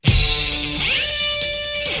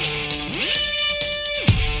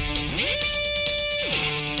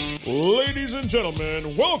and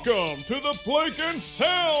gentlemen, welcome to the Blake and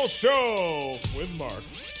Sal Show with Mark.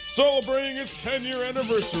 Celebrating its 10-year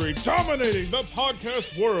anniversary, dominating the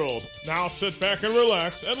podcast world. Now sit back and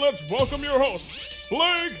relax, and let's welcome your hosts,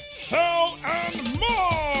 Blake, Sal, and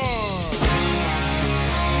Mark!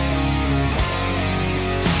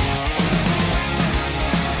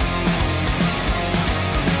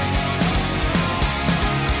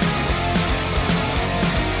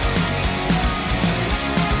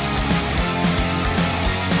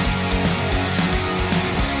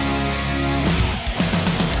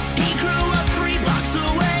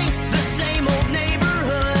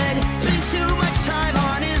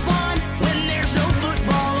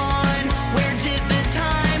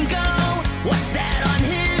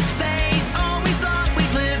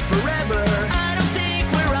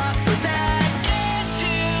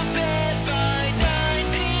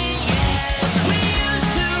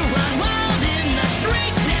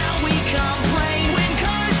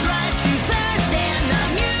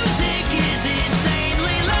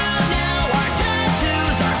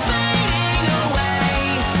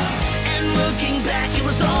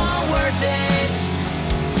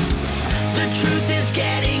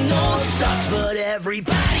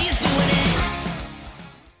 Everybody's doing it.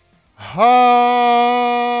 Hello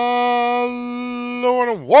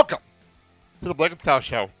and welcome to the Blake and Sal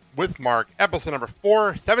Show with Mark, episode number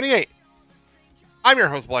 478. I'm your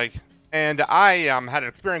host, Blake, and I had an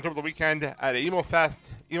experience over the weekend at an emo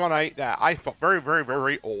night that I felt very, very,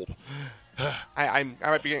 very old. I'm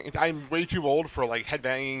way too old for like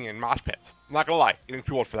headbanging and mosh pits. I'm not gonna lie, getting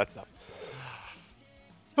too old for that stuff.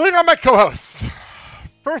 So I got my co-hosts.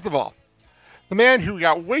 First of all, the man who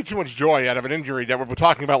got way too much joy out of an injury that we'll be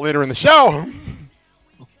talking about later in the show.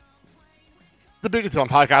 The biggest on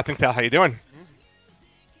podcasting. Sal, how you doing?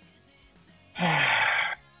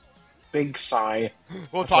 Big sigh.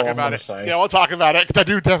 We'll talk about it. Yeah, we'll talk about it, because I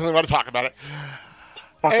do definitely want to talk about it.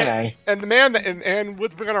 Fucking A. And the man that, and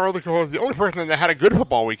with bringing our other co-host, the only person that had a good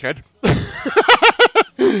football weekend.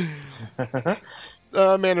 Man,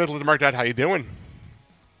 with Mark Dad, how you doing?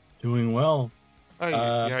 Doing well.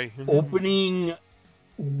 Opening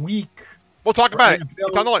week. We'll talk about it.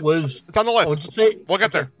 It's on the list. It's on the list. What'd you say? We'll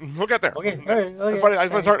get there. We'll get there. Okay. All right. I just want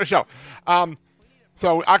to start the show.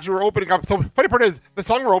 So actually, we're opening up. So funny part is the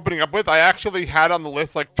song we're opening up with, I actually had on the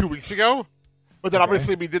list like 2 weeks ago, but then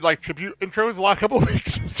obviously we did like tribute intros the last couple of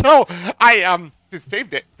weeks. So I just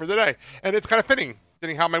saved it for today, and it's kind of fitting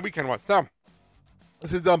how my weekend was. So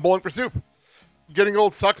this is Bowling for Soup. Getting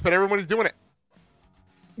old sucks, but everybody's doing it.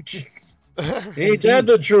 He said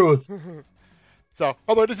the truth. So,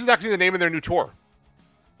 although this is actually the name of their new tour.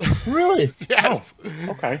 Really? Yes.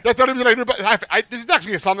 Oh, okay. That's not even I knew, but this is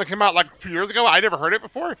actually a song that came out like 2 years ago. I never heard it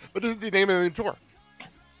before, but this is the name of the new tour.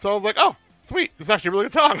 So I was like, oh, sweet. This is actually a really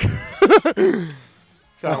good song.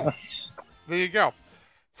 So, there you go.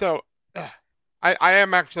 So, I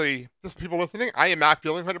am actually, just people listening, I am not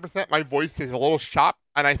feeling 100%. My voice is a little shot,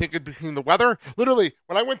 and I think it's between the weather. Literally,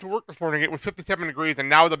 when I went to work this morning, it was 57 degrees, and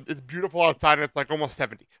now it's beautiful outside, and it's like almost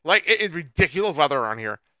 70. Like, it is ridiculous weather around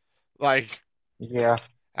here. Like, yeah,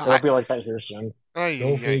 it'll be like that here soon.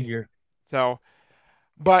 Go figure. So,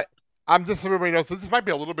 but I'm just so everybody knows, so this might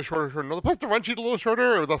be a little bit shorter. Plus, the run sheet a little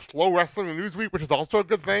shorter. It was a slow wrestling news week, which is also a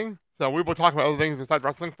good thing. So, we will talk about other things besides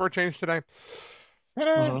wrestling for a change today.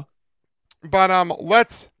 But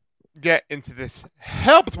let's get into this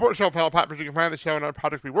Help Support Show, fellow Pat, you can find the show and other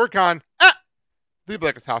projects we work on at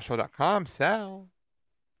theblackandsalshow.com. Sal.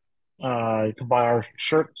 You can buy our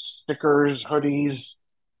shirts, stickers, hoodies,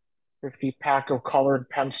 50-pack of colored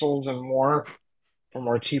pencils, and more from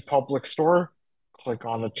our TeePublic store. Click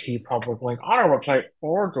on the TeePublic link on our website,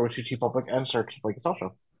 or go to TeePublic and search Blake and Sal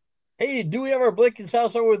Show. Hey, do we have our Blake and Sal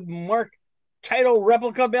Show with Mark title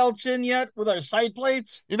replica belts in yet with our side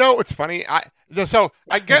plates? You know, it's funny. I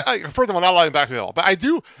get, first of all, not a lot of back to all, but I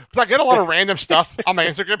do, because I get a lot of random stuff on my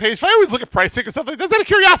Instagram page. So I always look at pricing and stuff like that. That's out of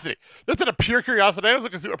curiosity. That's out of pure curiosity. I was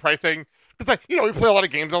looking through pricing. It's like, you know, we play a lot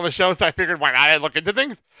of games on the show, so I figured why not? I look into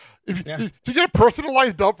things. To get a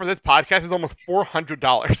personalized belt for this podcast is almost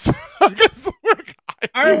 $400.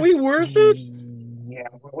 Aren't we worth it? Yeah.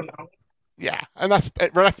 Yeah, and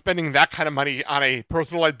we're not spending that kind of money on a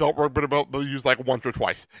personalized belt we'll use like once or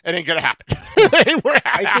twice. It ain't gonna happen.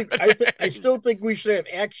 I still think we should have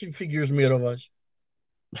action figures made of us.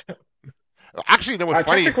 Actually, no, what's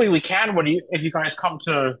funny? Technically, we can if you guys come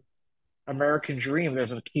to American Dream.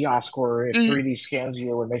 There's a kiosk where it 3D scans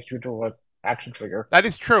you and makes you into an action figure. That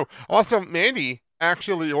is true. Also, Mandy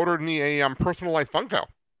actually ordered me a personalized Funko.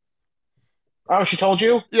 Oh, she told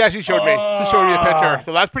you? Yeah, she showed me. She showed me a picture,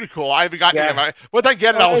 so that's pretty cool. I haven't gotten it yet. Once I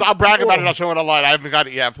get it, I'll brag about it and I'll show it online. I haven't got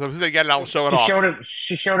it yet, so as soon as I get it, I'll show it off.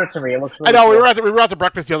 She showed it to me. It looks I really know, cool. we were at the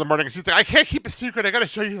breakfast the other morning, and she's like, I can't keep a secret. I got to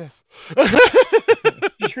show you this.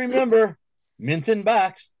 Just remember, mint in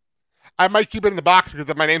box. I might keep it in the box because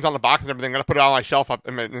if my name's on the box and everything, I'm going to put it on my shelf up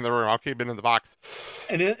in the room. I'll keep it in the box.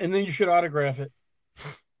 And then you should autograph it.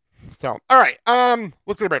 So, all right.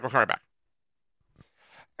 Let's get a break. We'll come right back.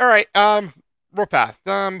 All right. Real fast.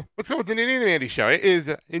 Let's go with the Nia and Andy show. It is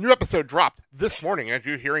a new episode dropped this morning as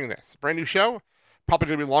you're hearing this. Brand new show. Probably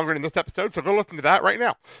going to be longer than this episode, so go listen to that right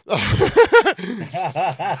now.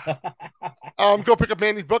 Go pick up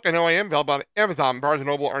Mandy's book. I Know I Am, available on Amazon, Barnes &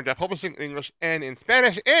 Noble, Orange Eye Publishing in English and in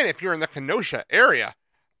Spanish. And if you're in the Kenosha area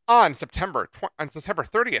on September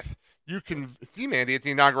 30th, you can see Mandy at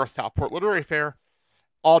the inaugural Southport Literary Fair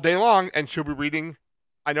all day long, and she'll be reading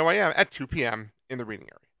I Know I Am at 2 p.m. in the reading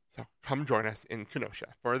area. So come join us in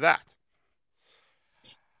Kenosha for that.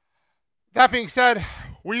 That being said,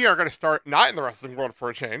 we are going to start not in the wrestling world for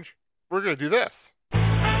a change. We're going to do this.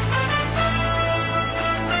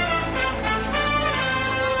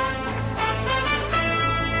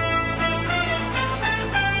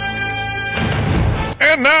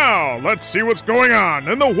 And now, let's see what's going on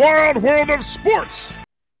in the wild world of sports. I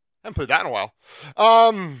haven't played that in a while.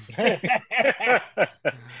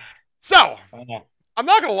 So, I'm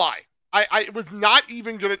not going to lie. I was not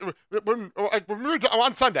even going to... When we were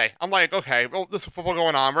on Sunday, I'm like, okay, well, there's football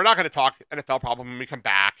going on. We're not going to talk NFL problem when we come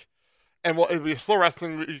back. And it'll be a slow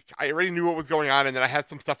wrestling week. I already knew what was going on, and then I had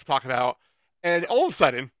some stuff to talk about. And all of a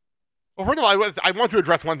sudden... Well, first of all, I want to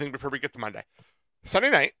address one thing before we get to Monday. Sunday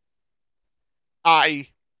night, I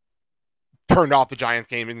turned off the Giants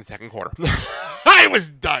game in the second quarter. I was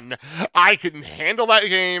done. I couldn't handle that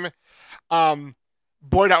game. Boy,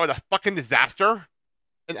 that was a fucking disaster.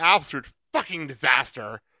 An absolute fucking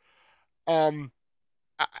disaster. After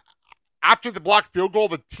the blocked field goal,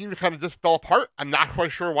 the team kind of just fell apart. I'm not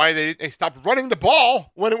quite sure why they stopped running the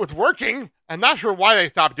ball when it was working. I'm not sure why they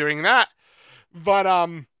stopped doing that. But,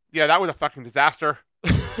 yeah, that was a fucking disaster.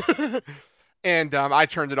 And I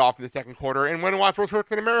turned it off in the second quarter and went and watched What's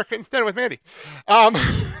Working in America instead with Mandy.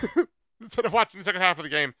 Instead of watching the second half of the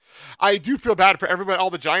game. I do feel bad for everybody,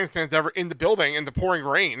 all the Giants fans ever in the building in the pouring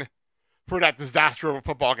rain for that disaster of a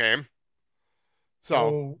football game.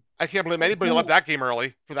 So, I can't blame anybody who left that game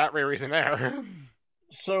early for that very reason there.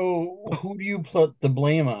 So, who do you put the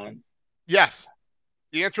blame on? Yes.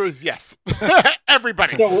 The answer is yes.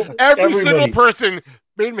 Everybody. So, Every single person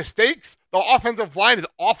made mistakes. The offensive line is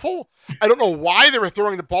awful. I don't know why they were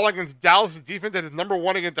throwing the ball against Dallas' defense that is number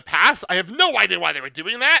one against the pass. I have no idea why they were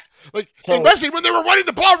doing that. Especially when they were running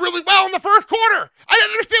the ball really well in the first quarter. I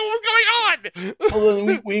didn't understand what was going on. Well,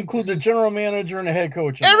 then we include the general manager and the head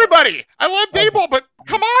coach. Everybody. I love Daboll, but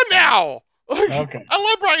come on now. Okay. I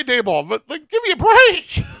love Brian Daboll, but give me a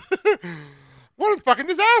break. What a fucking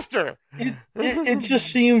disaster. It just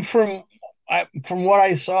seemed from what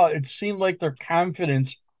I saw, it seemed like their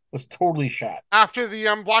confidence was totally shot. After the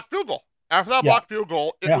blocked field goal. After that blocked field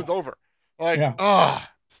goal, it was over. So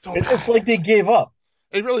It's like they gave up.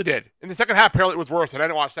 It really did. In the second half, apparently it was worse, and I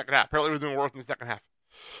didn't watch the second half. Apparently it was even worse in the second half.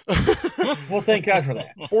 Well, thank God for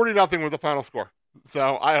that. 40-0 was the final score.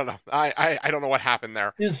 So, I don't know. I don't know what happened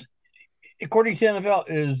there. According to NFL,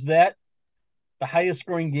 is that the highest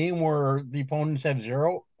scoring game where the opponents have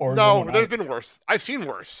zero? Or no, there's been worse. I've seen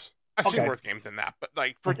worse. I've seen worse games than that, but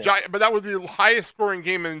but that was the highest scoring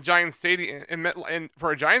game in Giants Stadium, and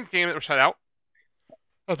for a Giants game that was shut out.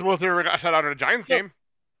 That's the most they ever got shut out in a Giants game.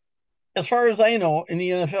 As far as I know, in the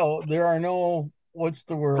NFL, there are no what's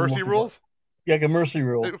the word? Mercy rules. Yeah, like a mercy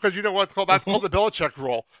rule. Because you know what's called? That's called the Belichick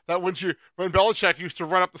rule. That when Belichick used to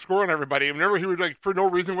run up the score on everybody, remember he would for no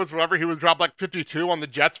reason whatsoever, he would drop 52 on the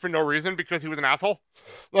Jets for no reason because he was an asshole.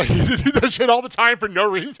 He would do that shit all the time for no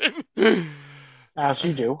reason. As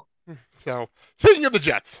you do. So, speaking of the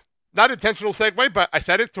Jets, not intentional segue, but I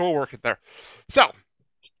said it, so we'll work it there. So,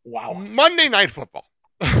 wow. Monday Night Football.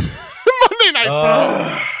 Monday Night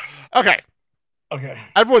Football. Okay.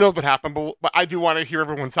 Everyone knows what happened, but I do want to hear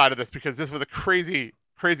everyone's side of this because this was a crazy,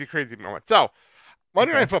 crazy, crazy moment. So,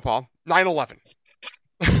 Monday Night Football, 9/11.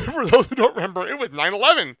 For those who don't remember, it was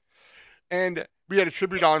 9/11. And we had a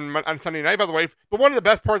tribute on Sunday night, by the way. But one of the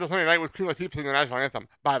best parts of Sunday night was Queen Latifah singing the national anthem,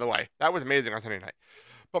 by the way. That was amazing on Sunday night.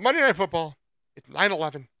 But Monday Night Football, it's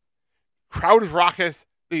 9/11. Crowd is raucous.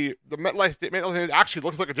 The MetLife actually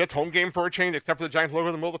looks like a Jets home game for a change, except for the Giants logo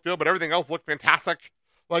in the middle of the field, but everything else looked fantastic.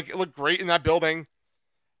 It looked great in that building.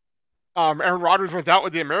 Aaron Rodgers went out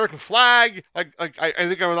with the American flag. I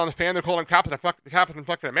think I was on the fan. They called him Captain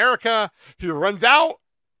Fucking America. He runs out,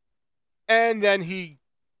 And then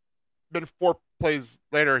then 4 plays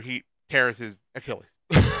later, he tears his Achilles.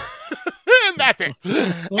 And that's it.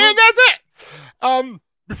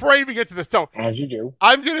 Before I even get to this, As you do.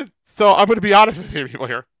 I'm gonna be honest with you people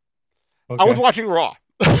here. Okay. I was watching Raw.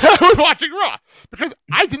 I was watching Raw because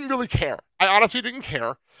I didn't really care. I honestly didn't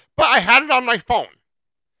care, but I had it on my phone.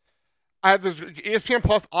 I had the ESPN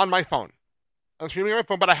Plus on my phone. I was streaming on my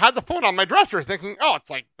phone, but I had the phone on my dresser thinking, oh, it's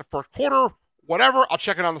like the first quarter, whatever, I'll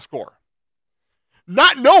check it on the score.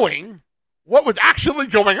 Not knowing what was actually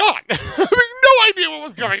going on. Having no idea what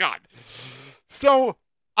was going on. So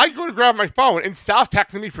I go to grab my phone and Sal's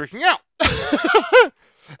texting me freaking out.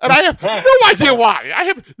 And I have no idea why. I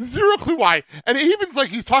have zero clue why. And even like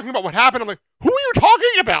he's talking about what happened. I'm like, who are you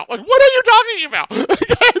talking about? Like, what are you talking about?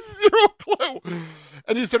 Like, I have zero clue.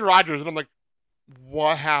 And he said Rodgers. And I'm like,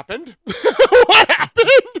 what happened? What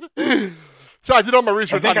happened? So I did all my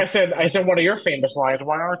research. I said one of your famous lines.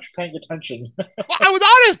 Why aren't you paying attention? Well, I was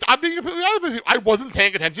honest. I'm being completely honest with you. I wasn't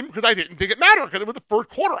paying attention because I didn't think it mattered. Because it was the first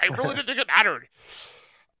quarter. I really didn't think it mattered.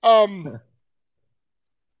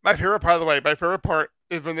 My favorite part, by the way,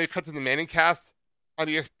 is when they cut to the Manning cast on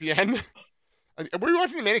ESPN. Were you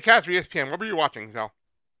watching the Manning cast or ESPN? What were you watching, Sal?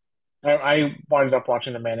 I wound up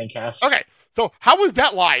watching the Manning cast. Okay, so how was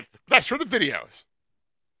that live? I saw the videos.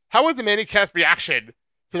 How was the Manning cast reaction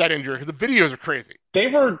to that injury? Because the videos are crazy. They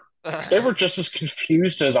were just as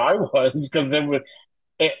confused as I was because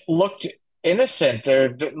it looked innocent.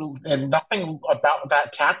 And nothing about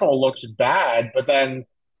that tackle looked bad. But then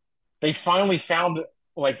they finally found,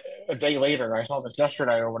 like a day later, I saw this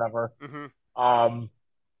yesterday or whatever. Mm-hmm.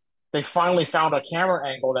 They finally found a camera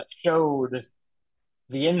angle that showed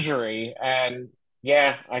the injury, and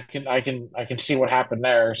yeah, I can see what happened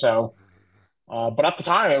there. So, but at the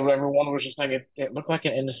time, everyone was just like, it looked like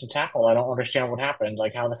an innocent tackle. I don't understand what happened.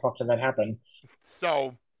 Like, how the fuck did that happen?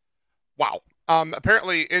 So, wow.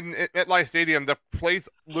 Apparently, in MetLife Stadium, the place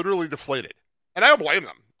literally deflated, and I don't blame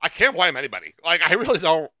them. I can't blame anybody. Like, I really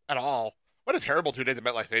don't at all. What a terrible 2 days at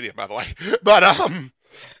MetLife Stadium, by the way. But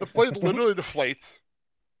the place literally deflates.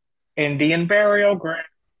 Indian burial ground.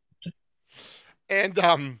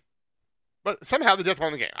 And but somehow the Jets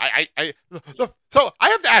won the game. So I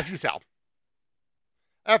have to ask you, Sal.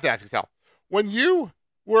 When you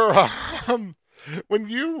were when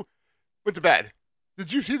you went to bed,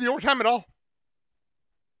 did you see the overtime at all?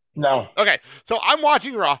 No. Okay, so I'm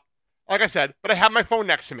watching Raw, like I said, but I have my phone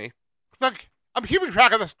next to me. It's like I'm keeping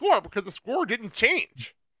track of the score because the score didn't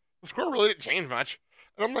change. The score really didn't change much.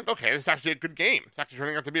 And I'm like, okay, this is actually a good game. It's actually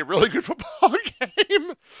turning out to be a really good football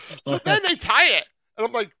game. So then they tie it. And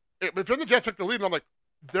I'm like, but then the Jets took the lead, and I'm like,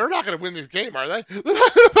 they're not going to win this game, are they?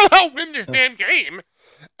 They'll win this damn game.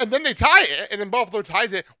 And then they tie it, and then Buffalo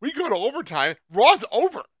ties it. We go to overtime. Raw's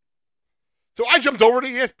over. So I jumped over to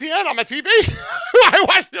ESPN on my TV. I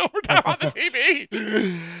watched the overtime on the TV.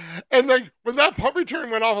 And like when that punt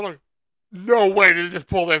return went off, I'm like, no way did they just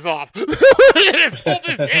pull this off. They just pulled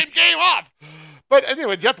this damn game off. But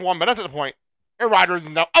anyway, Jets won, but that's the point. And Rodgers is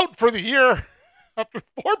now out for the year after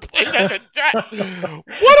 4 plays as a Jet.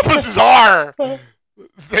 What a bizarre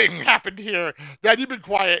thing happened here. Dad, you've been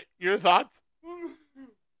quiet. Your thoughts?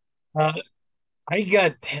 I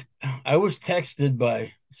was texted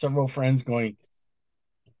by several friends going,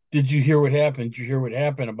 "Did you hear what happened? Did you hear what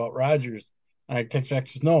happened about Rodgers?" And I text back,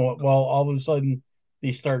 says, "No." Well, all of a sudden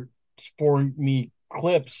they start forwarding me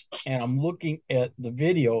clips, and I'm looking at the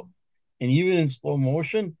video, and even in slow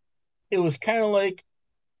motion, it was kind of like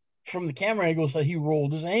from the camera angles that he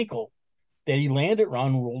rolled his ankle, that he landed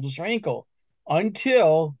wrong and rolled his ankle,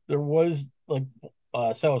 until there was like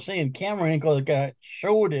so I was saying, camera angle that got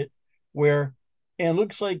showed it where, and it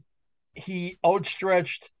looks like he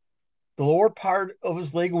outstretched the lower part of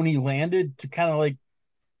his leg when he landed to kind of like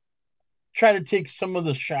try to take some of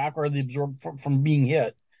the shock or the absorb from being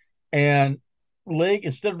hit, and leg,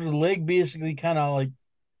 instead of the leg basically kind of like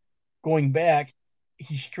going back,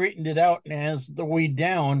 he straightened it out, and as the way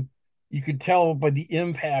down, you could tell by the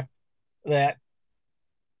impact that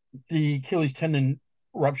the Achilles tendon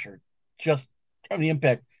ruptured just from the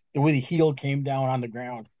impact, the way the heel came down on the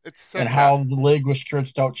ground, and how the leg was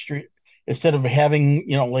stretched out straight instead of having,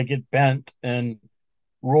 like it bent and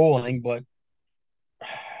rolling. But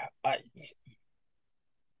I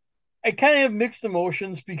kind of have mixed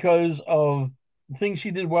emotions because of things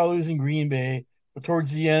he did while he was in Green Bay, but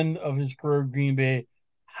towards the end of his career in Green Bay,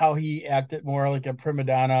 how he acted more like a prima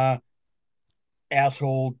donna,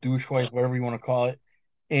 asshole, douchewife, whatever you want to call it.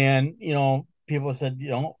 And, people said,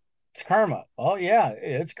 it's karma. Oh, yeah,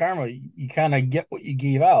 it's karma. You kind of get what you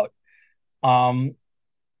gave out.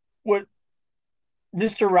 What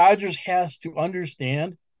Mr. Rodgers has to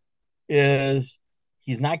understand is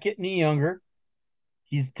he's not getting any younger.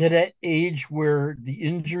 He's to that age where the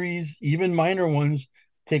injuries, even minor ones,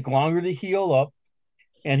 take longer to heal up.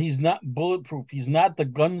 And he's not bulletproof. He's not the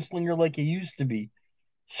gunslinger like he used to be.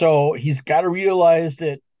 So he's got to realize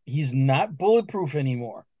that he's not bulletproof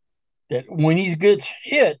anymore. That when he gets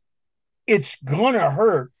hit, it's going to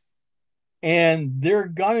hurt. And they're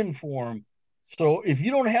gunning for him. So if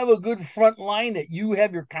you don't have a good front line that you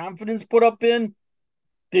have your confidence put up in,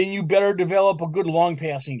 then you better develop a good long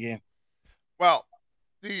passing game. Well,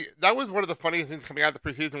 that was one of the funniest things coming out of the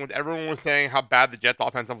preseason when everyone was saying how bad the Jets'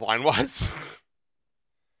 offensive line was.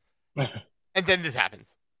 And then this happens.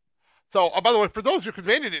 So, by the way, for those of you, because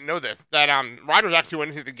Vandy didn't know this, that Rodgers actually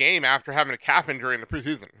went into the game after having a calf injury in the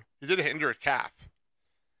preseason. He did injure his calf.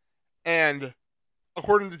 And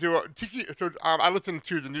according to Tiki, I listened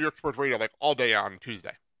to the New York Sports Radio like all day on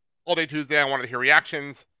Tuesday. All day Tuesday, I wanted to hear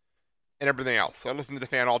reactions and everything else. So I listened to the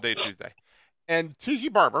fan all day Tuesday. And Tiki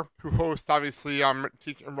Barber, who hosts, obviously, Evan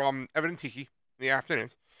and Tiki in the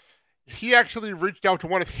afternoons, he actually reached out to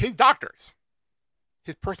one of his doctors,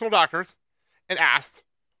 his personal doctors, and asked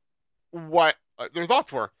what their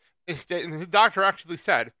thoughts were. And his doctor actually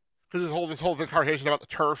said, because this whole conversation about the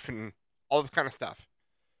turf and all this kind of stuff,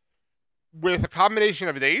 with a combination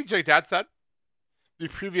of his age, like Dad said, the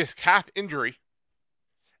previous calf injury,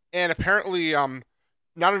 and apparently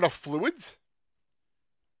not enough fluids,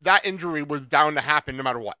 that injury was bound to happen no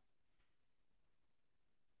matter what.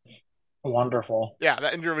 Wonderful. Yeah,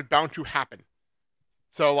 that injury was bound to happen.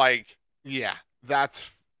 So, like, yeah, that's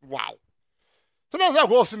wow. So now Zach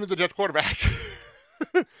Wilson is the Jets quarterback.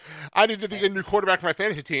 I need to get a new quarterback for my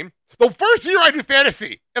fantasy team. The first year I do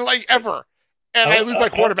fantasy, and like ever. And I lose my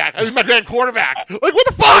quarterback. I lose my grand quarterback. Like, what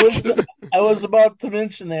the fuck? I was about to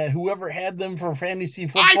mention that. Whoever had them for fantasy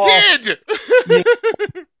football. I did!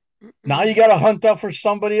 Now you got to hunt up for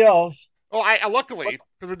somebody else. Well, I luckily,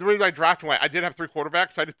 because the reason I drafted one, I did have 3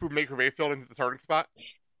 quarterbacks, so I just moved Baker Mayfield into the starting spot.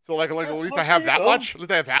 So, like at least I have that much. At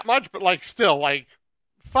least I have that much, but, like, still, like,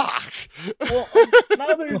 fuck. Well,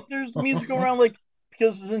 now there's means to go around, like,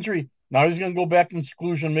 because of his injury. Now he's going to go back in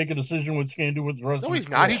seclusion and make a decision what he's going to do with the rest of his No, he's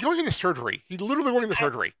not. He's going into surgery. He's literally going into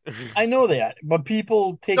surgery. I know that, but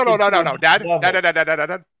people take No.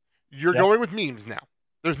 Dad. You're going with memes now.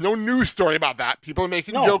 There's no news story about that. People are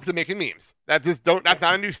making jokes and making memes. That's not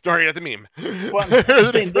a news story. That's a meme. Well,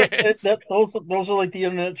 I'm saying those are like the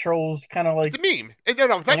internet trolls, kind of like the meme.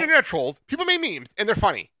 No, it's not internet trolls. People make memes and they're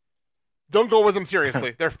funny. Don't go with them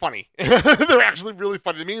seriously. They're funny. They're actually really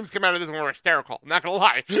funny. The memes come out of this and were hysterical. I'm not gonna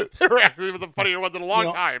lie. They were actually the funnier ones in a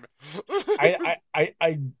long time.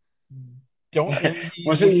 I don't.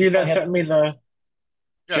 Was it you that sent me the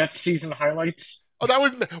Jets season highlights? Oh, that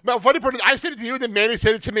was the funny part. I sent it to you, and then Manny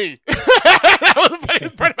sent it to me. That was the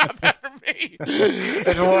funniest part about that for me.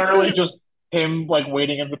 It's literally just him, like,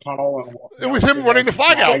 waiting in the tunnel. And, it was him running the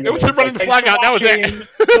flag out. It was him running the flag out. That was it.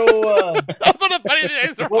 So, that was the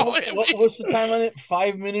funniest thing. What's the time on it?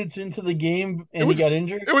 5 minutes into the game, and he got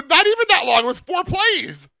injured? It was not even that long. It was 4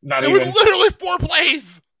 plays. It was literally 4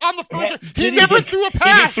 plays. On the first, he never threw a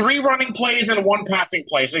pass. He did 3 running plays and 1 passing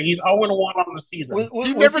play, so he's 0-1 on the season.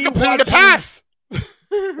 He never completed a pass.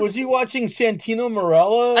 Was he watching Santino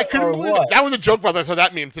Marella? I couldn't believe it. That was a joke, by the way. I saw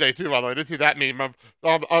that meme today too. By the way, I did see that meme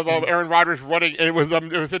of Aaron Rodgers running, and it was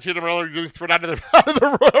Santino Marella getting thrown out of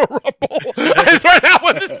the Royal Rumble. I saw that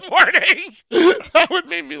one this morning. That one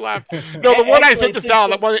made me laugh. No, the one I sent to Sal,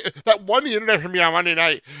 that won the internet for me on Monday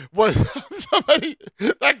night was somebody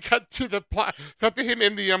that cut to him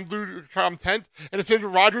in the blue tent, and it says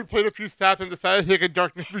Rodgers played a few snaps and decided to take a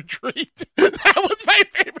darkness retreat. That was my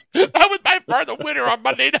favorite. That was by far the winner on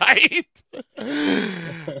Monday night.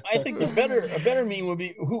 I think a better meme would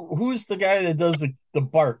be who's the guy that does the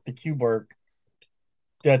bark, the Q bark?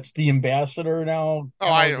 That's the ambassador now. Oh,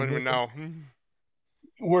 I don't even know.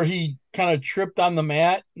 Where he kind of tripped on the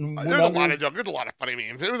mat. And there's a lot of jokes. There's a lot of funny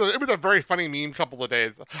memes. It was a very funny meme couple of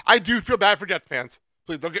days. I do feel bad for Jets fans.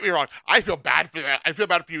 Please don't get me wrong. I feel bad for that. I feel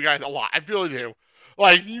bad for you guys a lot. I really do.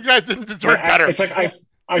 Like, you guys didn't deserve better. It's like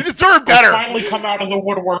you deserve better. I finally come out of the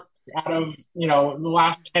woodwork. Out of, the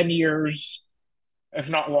last 10 years, if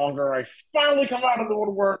not longer, I finally come out of the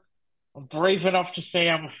woodwork. I'm brave enough to say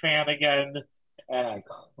I'm a fan again, and I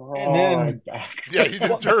crawl back. Yeah, you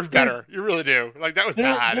deserve better. You really do. Like, that was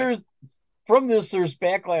bad. There's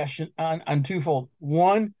backlash on twofold.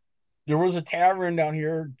 One, there was a tavern down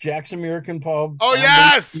here, Jack's American Pub. Oh,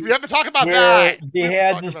 yes! We have to talk about that. They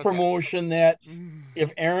had this promotion that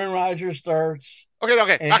if Aaron Rodgers starts...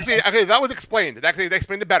 Okay. Actually, that was explained. Actually, they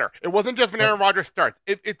explained it better. It wasn't just when Aaron Rodgers starts.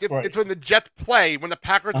 It's when the Jets play, when the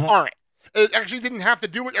Packers aren't. It actually didn't have to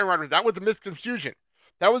do with Aaron Rodgers. That was a misconfusion.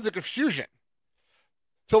 That was the confusion.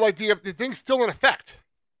 So, like, the thing's still in effect.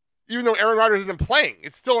 Even though Aaron Rodgers isn't playing,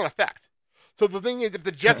 it's still in effect. So the thing is, if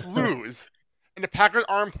the Jets lose and the Packers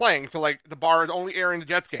aren't playing, so, like, the bar is only airing the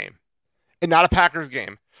Jets game and not a Packers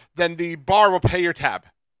game, then the bar will pay your tab.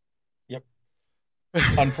 Yep.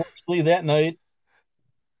 Unfortunately, that night,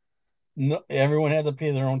 no, everyone had to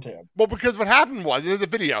pay their own tab. Well, because what happened was, the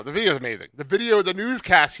video is amazing. The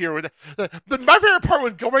newscast here, my favorite part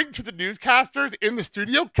was going to the newscasters in the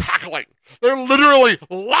studio cackling. They're literally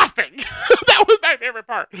laughing. That was my favorite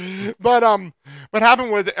part. But what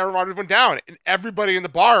happened was Aaron Rodgers went down, and everybody in the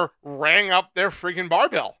bar rang up their freaking bar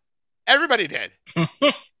bill. Everybody did.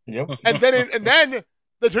 Yep. And then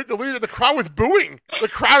they took the lead, and the crowd was booing. The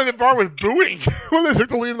crowd in the bar was booing when they took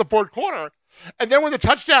the lead in the fourth quarter. And then when the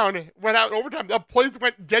touchdown went out in overtime, the place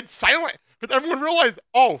went dead silent because everyone realized,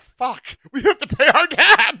 oh, fuck, we have to pay our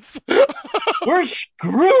tabs. We're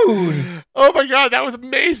screwed. Oh, my God, that was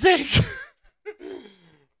amazing.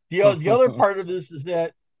 The other part of this is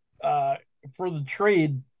that for the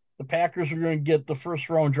trade, the Packers were going to get the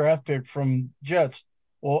first-round draft pick from Jets.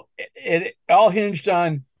 Well, it all hinged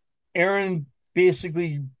on Aaron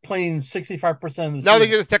basically playing 65% of the season. Now they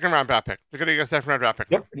get a second-round draft pick. They're going to get a second-round draft pick.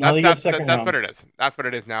 Yep. Now they get a second round. That's what it is. That's what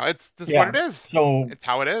it is now. It's just what it is. So it's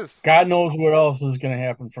how it is. God knows what else is going to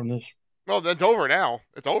happen from this. Well, it's over now.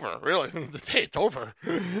 It's over, really. It's over.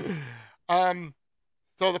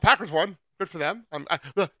 So the Packers won. Good for them.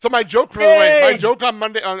 So my joke, for the way, my joke on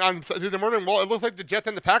Monday, on Tuesday morning, well, it looks like the Jets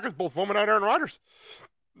and the Packers both won without Aaron Rodgers.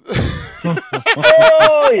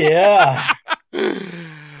 Oh, yeah.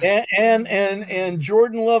 And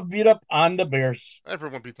Jordan Love beat up on the Bears.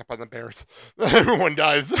 Everyone beats up on the Bears. Everyone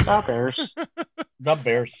does. The Bears. The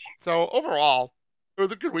Bears. So overall, it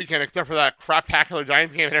was a good weekend, except for that craptacular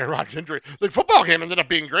Giants game and Aaron Rodgers injury. The football game ended up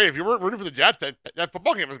being great. If you weren't rooting for the Jets, that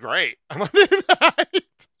football game was great. I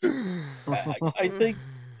think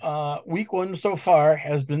week one so far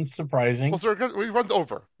has been surprising. Well, sir, week one's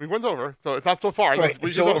over. So it's not so far. Right.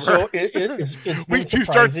 Week So is over. it's been week two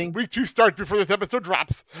surprising. Week two starts before this episode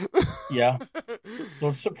drops. Yeah. So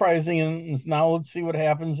it's surprising, and now let's see what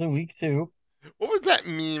happens in week two. What was that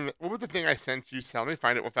meme? What was the thing I sent you, Sal? Let me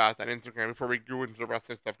find it real fast on Instagram before we go into the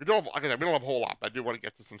wrestling stuff. We don't have a whole lot, but I do want to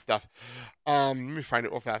get to some stuff. Let me find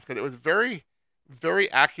it real fast because it was very,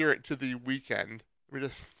 very accurate to the weekend. Let me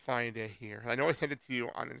just find it here. I know I sent it to you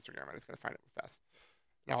on Instagram. I just gotta find it real fast.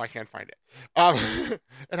 Now I can't find it.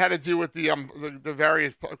 It had to do with the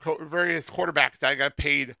various quarterbacks that got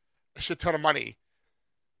paid a shit ton of money.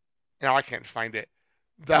 Now I can't find it.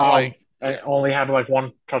 That I only had like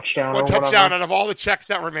one touchdown. One touchdown out of all the checks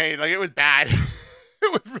that were made. Like, it was bad.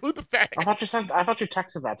 It was really pathetic. I thought you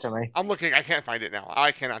texted that to me. I'm looking. I can't find it now.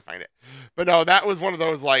 I cannot find it. But no, that was one of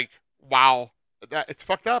those, like, wow, it's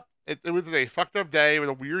fucked up. It was a fucked up day. It was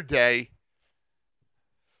a weird day.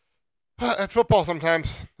 That's football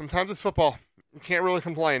sometimes. Sometimes it's football. You can't really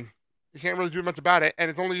complain. You can't really do much about it,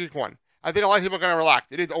 and it's only week one. I think a lot of people are going to relax.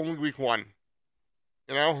 It is only week one.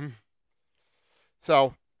 You know?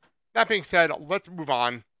 So, that being said, let's move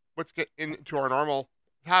on. Let's get into our normal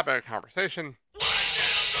topic conversation.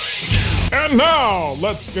 And now,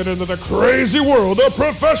 let's get into the crazy world of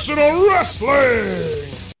professional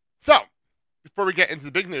wrestling. So, before we get into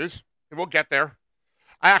the big news, and we'll get there,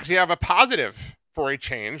 I actually have a positive, for a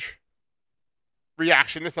change,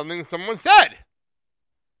 reaction to something someone said.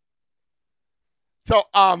 So,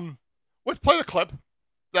 let's play the clip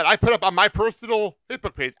that I put up on my personal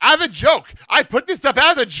Facebook page. As a joke. I put this up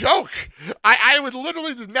as a joke. I was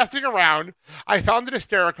literally just messing around. I found it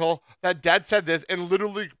hysterical that Dad said this and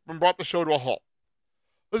literally brought the show to a halt.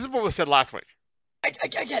 This is what was said last week. I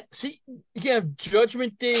get, see, you have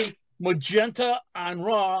Judgment Day Magenta on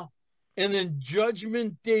Raw, and then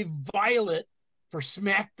Judgment Day Violet for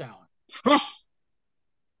SmackDown.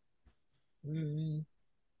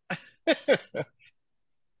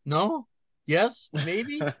 No? Yes?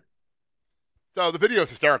 Maybe? So the video is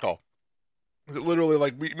hysterical. Literally,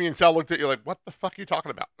 like, me and Sal looked at you like, what the fuck are you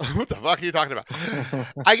talking about? What the fuck are you talking about?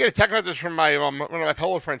 I get a text message from my one of my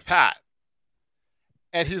fellow friends, Pat.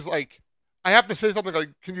 And he's like, I have to say something like,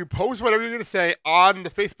 can you post whatever you're going to say on the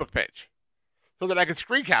Facebook page so that I can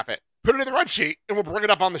screen cap it, put it in the run sheet, and we'll bring it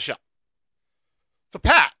up on the show. So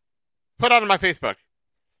Pat put on my Facebook,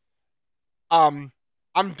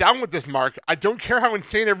 I'm down with this, Mark. I don't care how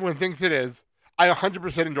insane everyone thinks it is. I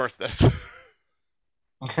 100% endorse this.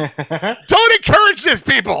 Don't encourage this,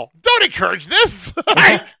 people. Don't encourage this.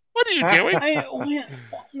 Like, what are you doing?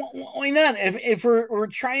 Why not? If we're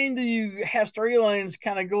trying to have storylines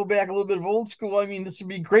kind of go back a little bit of old school, I mean, this would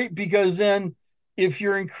be great because then if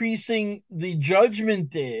you're increasing the Judgment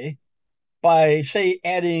Day by, say,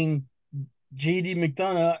 adding JD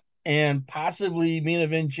McDonough and possibly main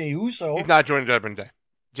event Jey Uso. He's not joining Judgment Day.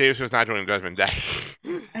 Jey Uso is not joining Judgment Day.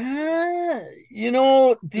 The He's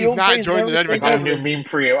old not phrase, joining never the say I got a never. new meme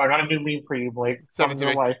for you. I got a new meme for you, Blake. Send it to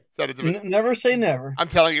me. Send it to me. Never say never. I'm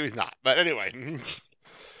telling you, he's not. But anyway,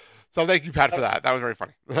 so thank you, Pat, for that. That was very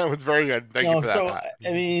funny. That was very good. Thank you for that, So, Pat.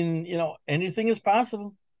 I mean, anything is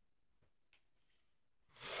possible.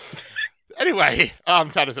 Anyway,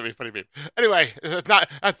 that is a funny meme. Anyway,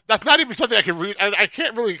 that's not even something I can read. I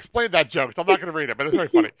can't really explain that joke, so I'm not going to read it, but it's very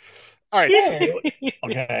funny. All right.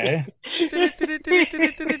 Okay. Let's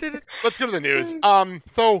go to the news.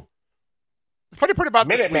 So the funny part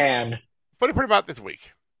about this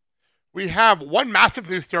week, we have one massive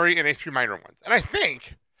news story and a few minor ones. And I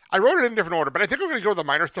think I wrote it in a different order, but I think we're going to go with the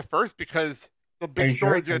minor stuff first because the big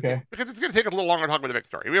story is going to because it's going to take a little longer to talk about the big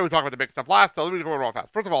story. We always talk about the big stuff last, so let me go real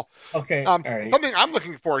fast. First of all, all right. something I'm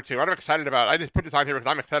looking forward to, I'm excited about. I just put this on here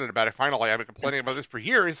because I'm excited about it. Finally, I've been complaining about this for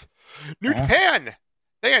years. New Japan.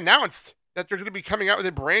 They announced that they're going to be coming out with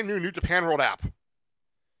a brand new Japan World app.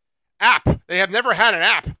 They have never had an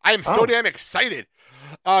app. I am so damn excited.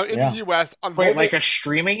 In the U.S. on Wait, mobile, like a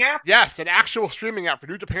streaming app? Yes, an actual streaming app for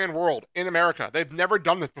New Japan World in America. They've never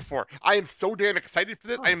done this before. I am so damn excited for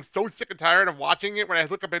this. I am so sick and tired of watching it when I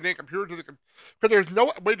hook up my damn computer to the because there's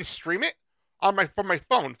no way to stream it from my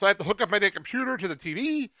phone. So I have to hook up my damn computer to the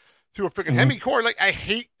TV to a freaking Hemi cord. Like I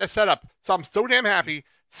hate the setup. So I'm so damn happy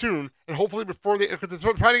soon and hopefully before because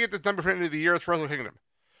I'm trying to get this done before the end of the year. It's Wrestle Kingdom.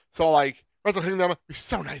 So like Wrestle Kingdom, it's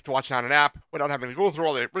so nice to watch it on an app without having to go through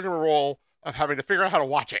all the rigmarole of having to figure out how to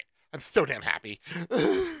watch it. I'm so damn happy.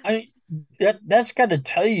 That's got to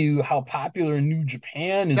tell you how popular New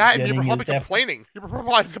Japan is getting. You're probably complaining.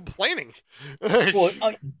 Well,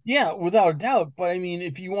 yeah, without a doubt. But I mean,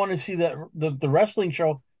 if you want to see that the wrestling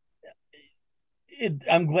show,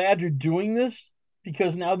 I'm glad you're doing this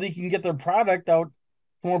because now they can get their product out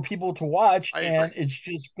for more people to watch, and it's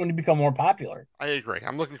just going to become more popular. I agree.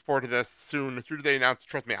 I'm looking forward to this soon. As soon as they announce,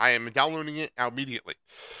 trust me, I am downloading it now immediately.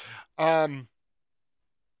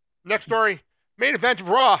 Next story, main event of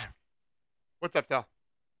Raw. What's up, Sal?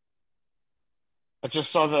 I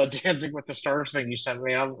just saw the Dancing with the Stars thing you sent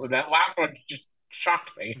me. That last one just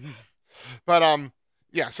shocked me. But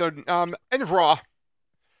so end of Raw.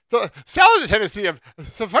 So Sal has a tendency of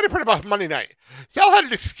the funny part about Monday night. Sal had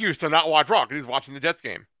an excuse to not watch Raw because he's watching the Jets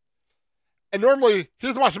game, and normally he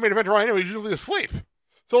doesn't watch the main event of Raw anyway. He's usually asleep.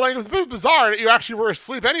 So like it was a bit bizarre that you actually were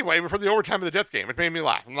asleep anyway before the overtime of the Jets game. It made me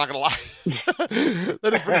laugh. I'm not gonna lie. That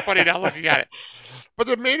is pretty funny now looking at it. But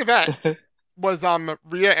the main event was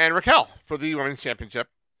Rhea and Raquel for the Women's Championship.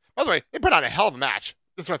 By the way, they put on a hell of a match.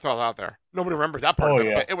 Just what I throw it out there. Nobody remembers that part of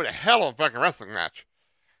it, but it was a hell of a fucking wrestling match.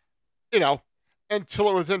 Until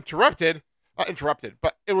it was interrupted.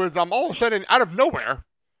 But it was all of a sudden out of nowhere,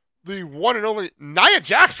 the one and only Nia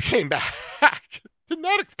Jax came back. Did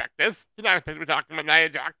not expect this. Did not expect to be talking about Nia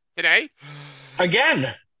Jax today.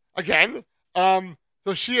 Again.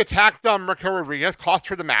 So she attacked Raquel Rodriguez, cost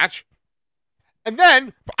her the match. And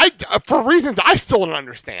then, for reasons I still don't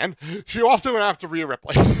understand, she also went after Rhea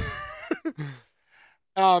Ripley.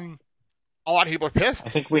 A lot of people are pissed. I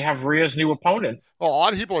think we have Rhea's new opponent. Well, a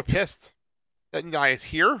lot of people are pissed that Nia is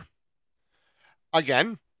here.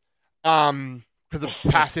 Again. Because of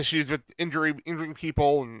past issues with injuring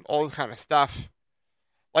people and all this kind of stuff.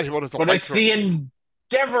 A lot of people just don't like her. But it's the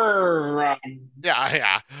Endeavor.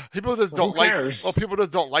 Yeah. People just don't like her. Well, people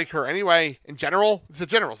just don't like her anyway. In general, it's a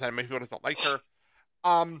general sentiment. People just don't like her.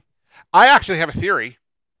 I actually have a theory.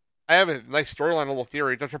 I have a nice storyline, a little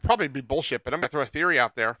theory. That will probably be bullshit, but I'm going to throw a theory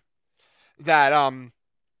out there that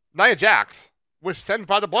Nia Jax was sent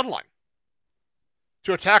by the Bloodline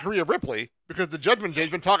to attack Rhea Ripley because the Judgment Day's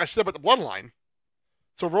been talking shit about the Bloodline.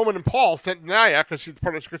 So Roman and Paul sent Nia because she's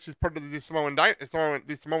part of the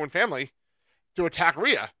Samoan family to attack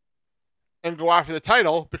Rhea and go after the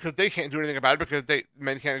title because they can't do anything about it because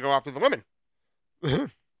men can't go after the women.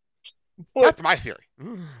 That's my theory.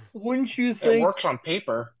 Wouldn't you think it works on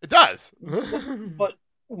paper? It does. But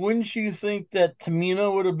wouldn't you think that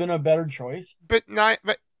Tamina would have been a better choice? But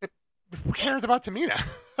who cares about Tamina?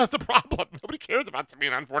 That's the problem. Nobody cares about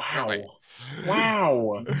Tamina, unfortunately.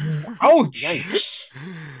 Wow. Ouch. Yikes.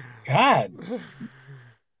 God.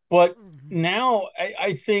 But now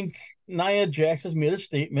I think Nia Jax has made a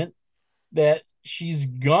statement that she's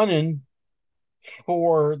gunning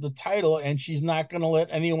for the title and she's not going to let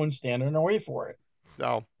anyone stand in her way for it.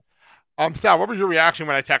 So, Sal, what was your reaction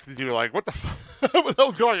when I texted you? Like, what the fuck? What the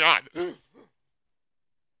hell's going on?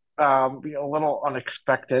 A little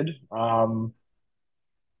unexpected.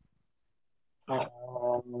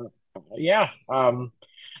 Yeah.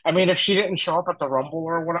 I mean, if she didn't show up at the Rumble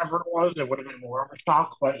or whatever it was, it would have been more of a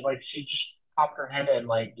shock. But like, she just popped her head in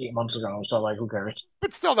like 8 months ago, so like, who cares?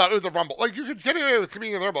 But still, that was the Rumble. Like, you could get away with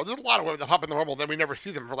competing in the Rumble. There's a lot of women that hop in the Rumble, then we never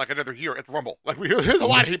see them for like another year at the Rumble. Like, there's a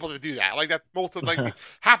lot of people that do that. Like, that's most of like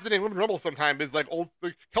half the day women Rumble sometimes is like old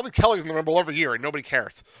like, Kelly's in the Rumble every year and nobody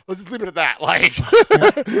cares. Let's just leave it at that. Like,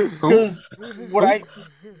 Because what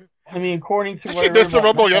I mean, according to what she I missed read the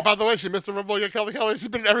Rumble about yet, by the way. She missed the Rumble yet, Kelly. She's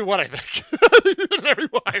been in every one, I think. She's been in every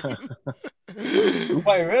one.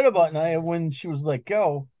 what I read about Nia when she was let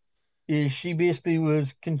go is she basically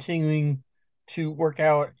was continuing to work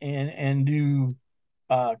out and do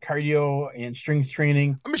cardio and strength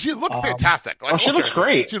training. I mean, she looks fantastic. Like, she looks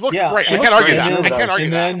great. She looks Yeah, great. she I looks can't argue great. that. She I can't does. argue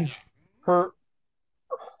And that. then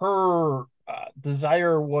her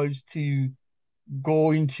desire was to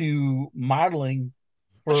go into modeling.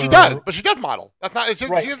 She does, but she does model. That's not. It's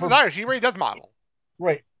just Right, she has desire. She really does model.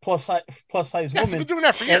 Right, plus size Yeah, she's woman. been doing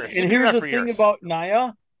that for years. And here's the thing about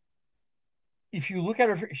Nia. If you look at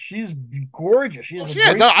her, she's gorgeous. She has a great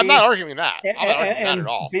I'm not face arguing that. I'm not arguing that at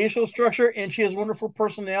all. facial structure, and she has wonderful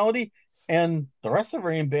personality. And the rest of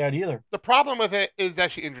her ain't bad either. The problem with it is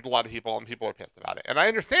that she injured a lot of people, and people are pissed about it. And I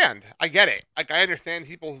understand. I get it. Like, I understand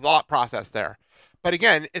people's thought process there. But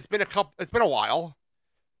again, it's been a while,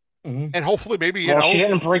 Mm-hmm. and hopefully, maybe she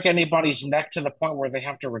didn't break anybody's neck to the point where they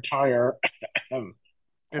have to retire. You're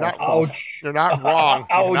not Ouch. You're not wrong.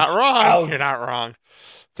 Ouch. You're not wrong. Ouch. You're not wrong.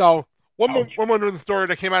 So one more the story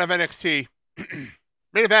that came out of NXT.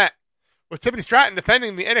 Main event with Tiffany Stratton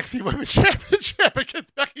defending the NXT Women's Championship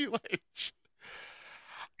against Becky Lynch.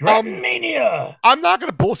 Mania. I'm not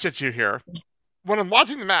going to bullshit you here. When I'm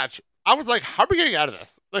watching the match, I was like, "How are we getting out of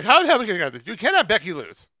this? Like, how the hell are we getting out of this? You can't have Becky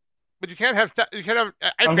lose, but you can't have.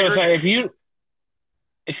 I'm going to say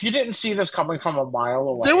if you didn't see this coming from a mile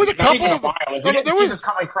away, there was a couple of miles. You didn't see this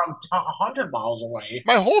coming from 100 miles away.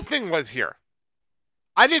 My whole thing was here.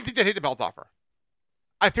 I didn't think they'd hit the belt off her.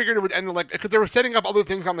 I figured it would end like because they were setting up other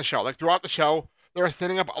things on the show. Like throughout the show, they were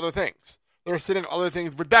setting up other things. They were setting up other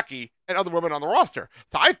things with Becky and other women on the roster.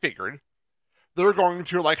 So I figured they were going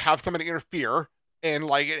to like have somebody interfere and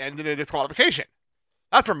like it ended in a disqualification.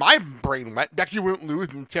 That's where my brain went. Becky wouldn't lose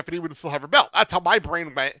and Tiffany would still have her belt. That's how my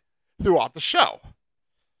brain went throughout the show.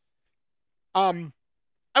 I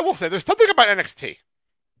will say there's something about NXT.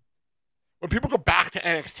 When people go back to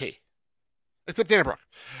NXT, except Dana Brooke,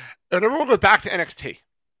 and everyone goes back to NXT,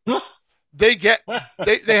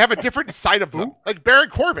 they have a different side of them. Like Baron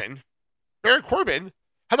Corbin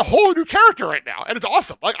has a whole new character right now, and it's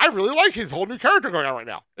awesome. Like I really like his whole new character going on right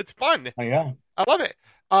now. It's fun. Oh yeah, I love it.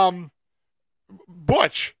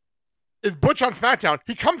 Butch is Butch on SmackDown.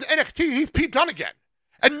 He comes to NXT, he's Pete Dunne again,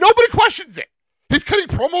 and nobody questions it. He's cutting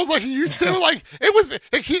promos like he used to. Like it was,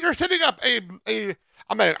 like they're setting up a.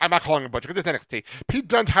 I'm not calling him Butch because it's NXT. Pete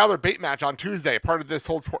Dunne Tyler Bate match on Tuesday, part of this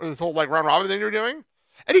whole like round robin thing you're doing,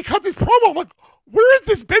 and he cut this promo. I'm like, where has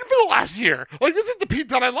this been for the last year? Like this is the Pete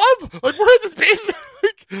Dunne I love. Like where has this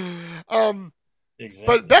been? exactly.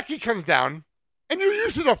 But Becky comes down, and you're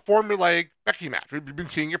used to the formulaic Becky match. We've been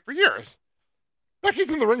seeing it for years. Becky's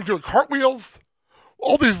in the ring doing cartwheels.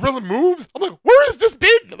 All these rhythm moves. I'm like, where has this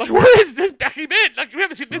been? Like, where has this Becky been? Like, we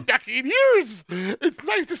haven't seen this Becky in years. It's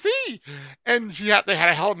nice to see. And they had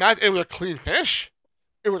a hell of a match. It was a clean finish.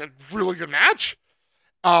 It was a really good match.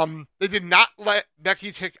 They did not let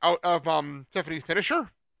Becky take out of Tiffany's finisher,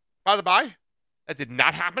 by the by. That did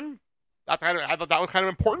not happen. I thought that was kind of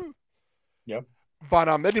important. Yep. But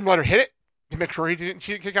they didn't let her hit it to make sure she didn't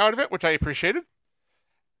kick out of it, which I appreciated.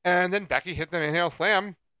 And then Becky hit the inhale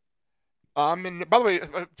slam. And by the way,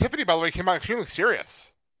 Tiffany, came out extremely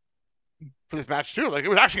serious for this match too. Like it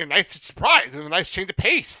was actually a nice surprise. It was a nice change of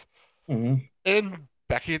pace. Mm-hmm. And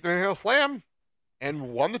Becky hit the inhale slam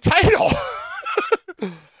and won the title.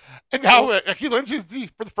 And now Becky Lynch is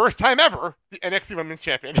for the first time ever, the NXT Women's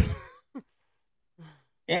Champion.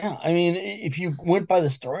 Yeah, I mean, if you went by the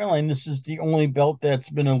storyline, this is the only belt that's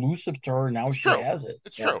been elusive to her. Now she has it.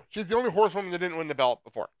 It's true. She's the only horsewoman that didn't win the belt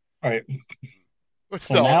before. All right. But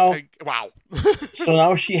still, wow. So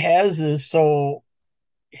now she has this. So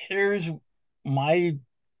here's my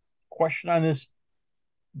question on this.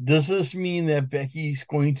 Does this mean that Becky's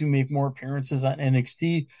going to make more appearances on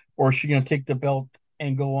NXT, or is she going to take the belt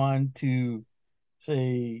and go on to,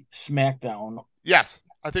 say, SmackDown? Yes.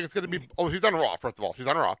 I think it's going to be. Oh, she's on Raw. First of all, she's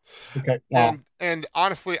on Raw. Okay. Wow. And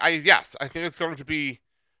honestly, I think it's going to be.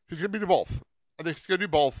 She's going to do both. I think she's going to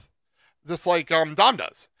do both, just like Dom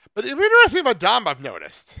does. But it's interesting about Dom, I've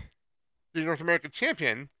noticed, the North American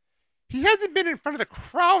champion, he hasn't been in front of the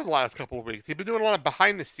crowd the last couple of weeks. He's been doing a lot of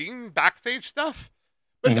behind the scenes, backstage stuff.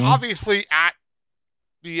 But obviously at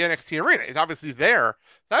the NXT arena. It's obviously there.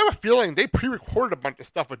 So I have a feeling they pre-recorded a bunch of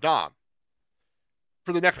stuff with Dom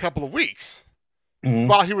for the next couple of weeks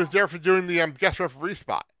while he was there for doing the guest referee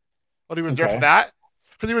spot. While he was there for that.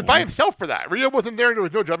 Because he was by himself for that. Rhea wasn't there. There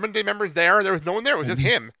was no Judgment Day members there. There was no one there. It was just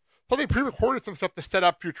him. So they pre-recorded some stuff to set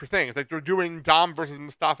up future things. Like they're doing Dom versus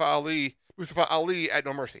Mustafa Ali at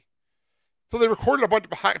No Mercy. So they recorded a bunch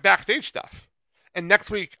of backstage stuff. And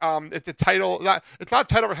next week, it's the title. It's not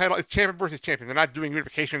title for title. It's champion versus champion. They're not doing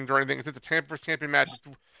unifications or anything. It's just a champion versus champion match.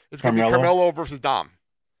 It's going to be Carmelo versus Dom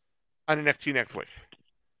on NXT next week.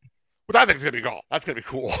 But I think it's going to be cool. That's going to be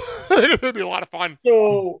cool. It's going to be a lot of fun.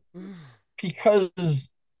 So, because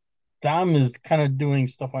Dom is kind of doing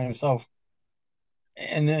stuff by himself,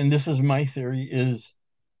 and this is my theory, is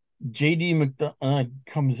JD McDonagh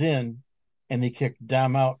comes in and they kick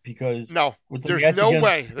Dom out because there's no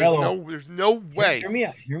way. There's no way. Hear me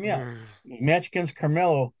out. Match against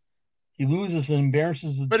Carmelo, he loses and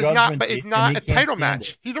embarrasses the Judgment. But it's not a title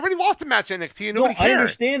match. He's already lost a match in NXT and nobody cares. I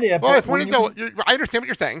understand that. Well, I understand what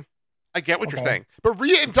you're saying. I get what you're saying. But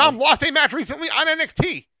Rhea and Dom lost a match recently on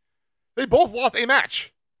NXT. They both lost a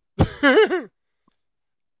match.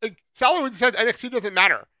 Sally would said NXT doesn't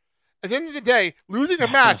matter. At the end of the day, losing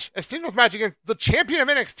a match, a singles match against the champion of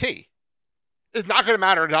NXT, is not going to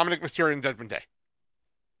matter to Dominic Mysterio and Judgment Day.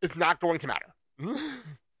 It's not going to matter.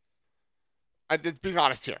 I'm just being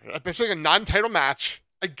honest here. Especially a non-title match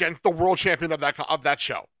against the world champion of that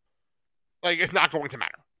show. Like, it's not going to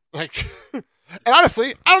matter. Like, and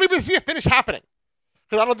honestly, I don't even see a finish happening.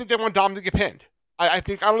 Because I don't think they want Dom to get pinned. I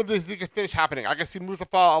don't think a finish happening. I can see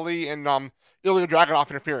Mustafa Ali and Ilya Dragunov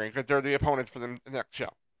interfering because they're the opponents for the next show.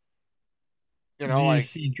 You know, do you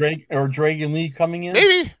see Drake or Dragon Lee coming in?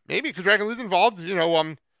 Maybe because Dragon Lee's involved. You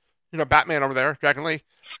know, Batman over there, Dragon Lee,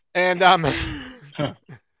 and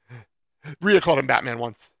Rhea called him Batman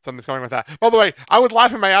once. Something's going with that. By the way, I was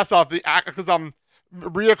laughing my ass off because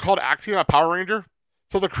Rhea called Axiom a Power Ranger,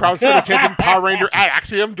 so the crowd started chanting Power Ranger at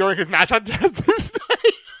Axiom during his match on Tuesday.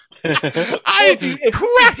 I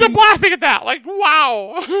cracked up laughing at that. Like,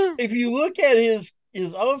 wow. If you look at his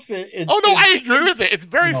outfit, I agree with it. It's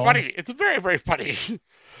very funny. It's very, very funny.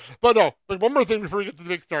 But one more thing before we get to the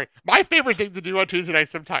big story. My favorite thing to do on Tuesday night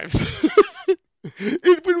sometimes is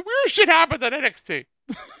when weird shit happens on NXT.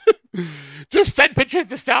 Just send pictures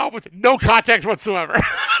to Sal with no context whatsoever.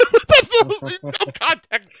 Absolutely no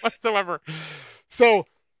context whatsoever. So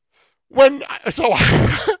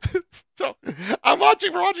I'm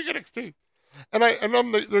watching NXT, and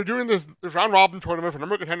they're doing this round robin tournament for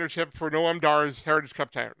number contendership for Noam Dar's Heritage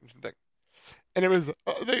Cup thing, and it was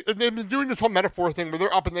they've been doing this whole metaphor thing where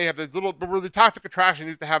they're up and they have this little where the Toxic Attraction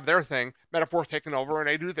used to have their thing, metaphor taken over, and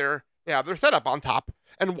they have their setup on top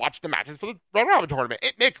and watch the matches for the round robin tournament.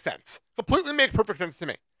 It makes sense, completely makes perfect sense to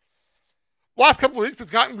me. Last couple of weeks,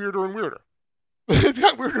 it's gotten weirder and weirder. It's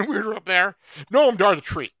gotten weirder and weirder up there. Noam Dar's a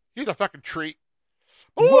treat. He's a fucking treat.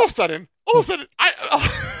 But all of a sudden, I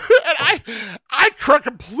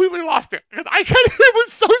completely lost it because it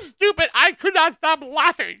was so stupid. I could not stop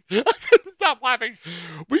laughing.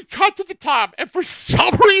 We cut to the top, and for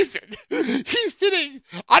some reason, he's sitting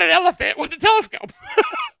on an elephant with a telescope.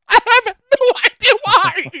 I have no idea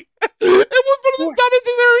why. It was one of the dumbest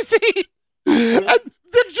things I've ever seen. And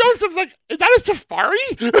Vic Joseph's like, "Is that a safari?"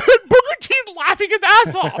 And Booker T's laughing his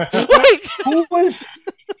ass off. Like,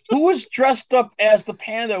 who was dressed up as the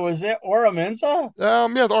panda? Was it Ora Mensa? Yeah,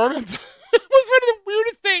 Ora Mensa. It was one of the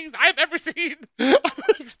weirdest things I've ever seen on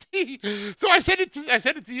NXT. So I said it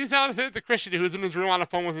to you, Sal, and I said it to Christian, who was in his room on the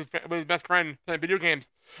phone with his best friend playing video games.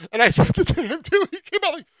 And I said it to him too. He came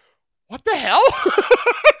out like, "What the hell?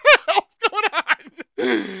 What's going on?"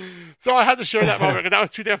 So I had to share that moment because that was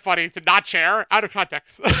too damn funny to not share out of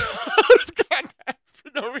context. Out of context for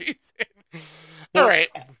no reason. All right.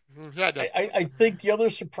 I think the other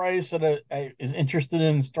surprise that I is interested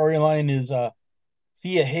in storyline is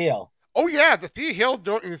Thea Hale. Oh yeah, the Thea Hale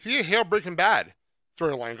Breaking Bad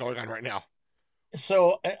storyline going on right now.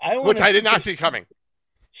 So which I did not see coming.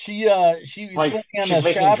 She was she's making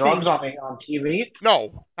drugs on TV.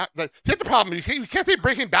 No, that's the problem. You can't say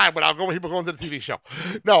Breaking Bad without people going to the TV show.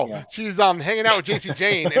 No, she's hanging out with JC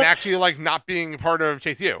Jane and actually like not being part of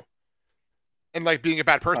Chase U, and like being a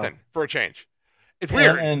bad person for a change. It's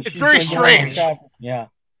weird. And it's very strange. Yeah.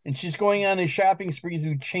 And she's going on a shopping spree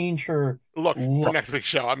to change her look for next week's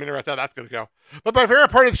show. I'm interested how that's going to go. But my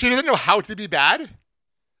favorite part is she doesn't know how to be bad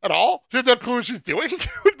at all. She has no clue what she's doing,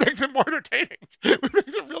 which makes it more entertaining. Which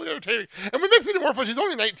makes it really entertaining. And what makes it more fun, she's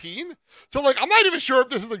only 19. So, like, I'm not even sure if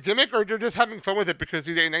this is a gimmick or they're just having fun with it because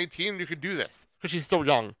she's 19 and you can do this. Because she's so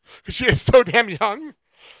young. Because she is so damn young.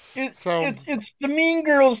 It's the Mean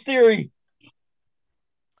Girls theory.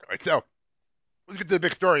 right, so let's get to the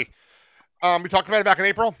big story. We talked about it back in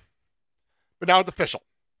April, but now it's official.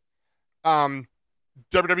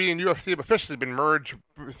 WWE and UFC have officially been merged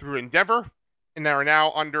through Endeavor, and they are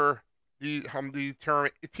now under the term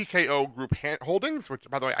TKO Group Holdings, which,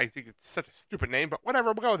 by the way, I think it's such a stupid name, but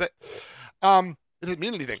whatever, we'll go with it. It doesn't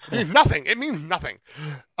mean anything. It means nothing. It means nothing.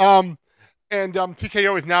 And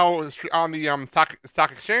TKO is now on the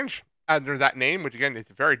stock exchange under that name, which, again, is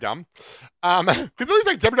very dumb. Because it looks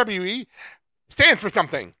like WWE stands for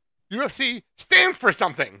something. UFC stands for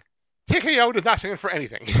something. TKO does not stand for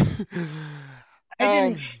anything.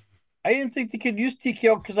 I didn't think they could use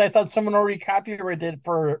TKO because I thought someone already copyrighted it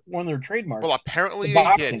for one of their trademarks. Well, apparently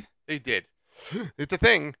they did. They did. It's a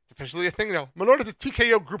thing. It's officially a thing now. Known as the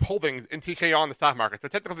TKO Group Holdings and TKO on the stock market. So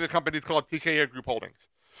technically the company is called TKO Group Holdings.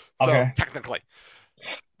 So technically.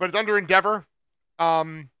 But it's under Endeavor.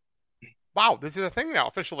 Wow, this is a thing now,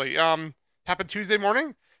 officially. Happened Tuesday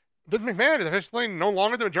morning. Vince McMahon is officially no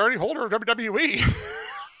longer the majority holder of WWE.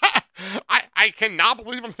 I cannot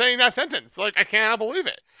believe I'm saying that sentence. Like, I cannot believe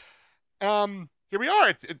it. Here we are.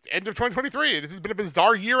 It's end of 2023. This has been a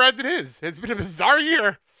bizarre year as it is. It's been a bizarre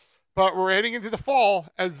year. But we're heading into the fall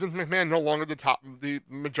as Vince McMahon no longer the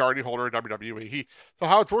majority holder of WWE. So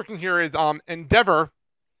how it's working here is Endeavor,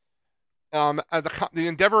 the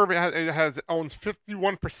Endeavor owns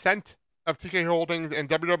 51% of TK Holdings, and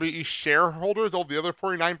WWE shareholders over the other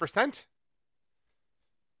 49%.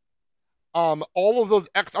 All of those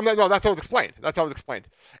that's how it was explained. That's how it was explained.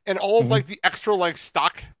 And all of like the extra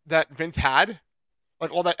stock that Vince had,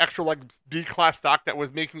 like all that extra B-class stock that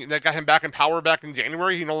that got him back in power back in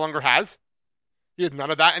January, he no longer has. He has none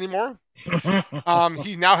of that anymore.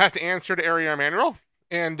 He now has to answer to Ariel Emanuel,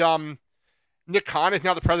 and Nick Khan is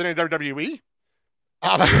now the president of WWE.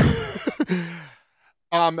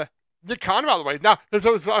 Nick Khan, by the way. Now,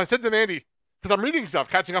 I said to Mandy, because I'm reading stuff,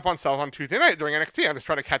 catching up on stuff on Tuesday night during NXT. I'm just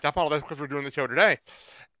trying to catch up on all this because we're doing the show today.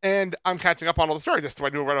 And I'm catching up on all the stories just so I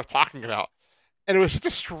knew what I was talking about. And it was such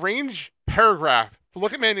a strange paragraph to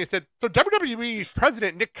look at Mandy and said, so WWE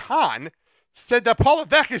president Nick Khan said that Paul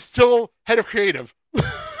Levesque is still head of creative.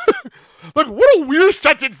 Like, what a weird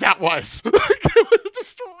sentence that was. It was a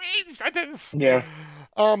strange sentence. Yeah.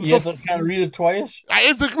 You have to kind of read it twice?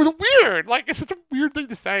 It was weird. Like, it's such a weird thing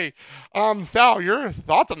to say. Sal, your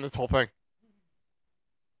thoughts on this whole thing?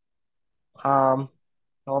 Well,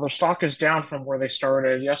 their stock is down from where they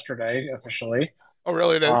started yesterday, officially. Oh,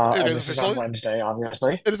 really? It is this is on Wednesday,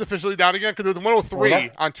 obviously. It is officially down again because it was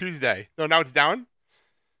 103 on Tuesday. So now it's down?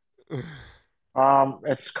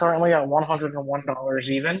 It's currently at $101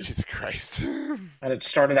 even. Jesus Christ. And it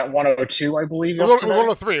started at 102, I believe, yesterday. It was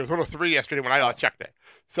 103. It was 103 yesterday when I checked it.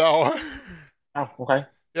 So. Oh, okay.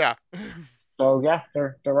 Yeah. So, yeah,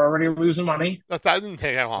 they're already losing money. That didn't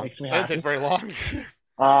take that long. Makes me happy. That didn't take very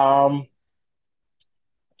long.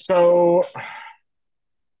 So I'm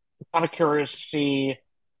kind of curious to see.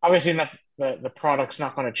 Obviously, the product's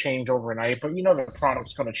not going to change overnight, but the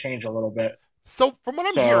product's going to change a little bit. So from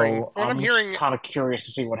what I'm hearing, kind of curious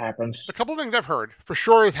to see what happens. A couple of things I've heard for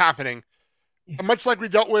sure is happening, much like we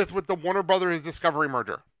dealt with the Warner Brothers Discovery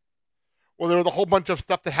merger. Well, there was a whole bunch of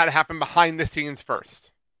stuff that had to happen behind the scenes first.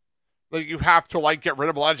 Like, you have to get rid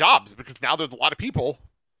of a lot of jobs because now there's a lot of people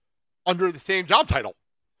under the same job title.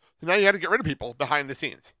 So now you got to get rid of people behind the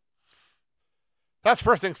scenes. That's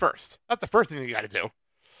first things first. That's the first thing you got to do.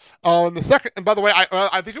 The second, and by the way,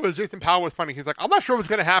 I think it was Jason Powell was funny. He's like, I'm not sure what's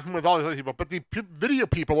going to happen with all these other people, but the video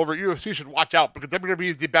people over at UFC should watch out because WWE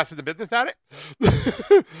is the best in the business at it.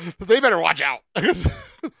 So they better watch out. Because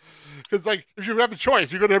if you have the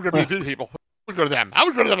choice, you go to WWE video people. I would go to them. I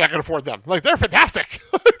would go to them. I can afford them. They're fantastic.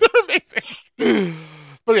 They're amazing.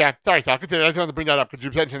 But yeah, sorry, Sal. Continue. I just wanted to bring that up because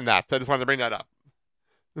you mentioned that. So I just wanted to bring that up.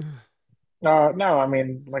 No, I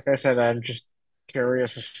mean, like I said, I'm just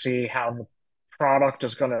curious to see how the product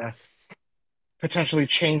is going to potentially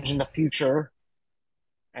change in the future,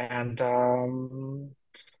 and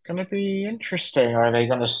it's going to be interesting. Are they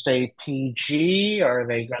going to stay PG? Are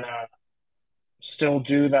they going to still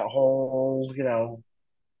do that whole,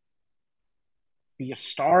 be a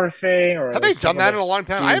star thing? Or have they done that in a long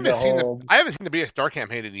time? I haven't seen the Be a Star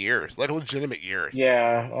campaign in years, legitimate years.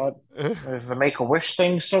 Yeah, is the Make a Wish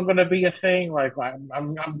thing still going to be a thing?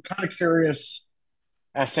 I'm kind of curious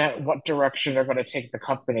as to what direction they're going to take the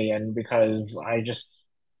company in, because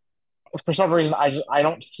for some reason, I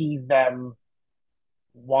don't see them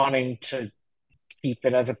wanting to keep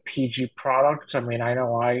it as a PG product. I mean, I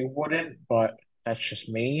know I wouldn't, but that's just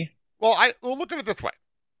me. Well, we'll look at it this way.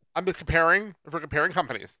 I'm just comparing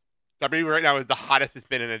companies. WWE right now is the hottest it's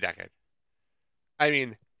been in a decade. I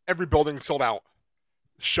mean, every building sold out.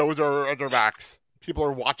 Shows are at their backs. people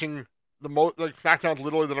are watching the most. Like SmackDown's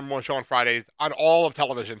literally the number one show on Fridays on all of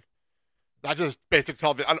television, not just basic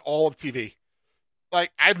television, on all of TV.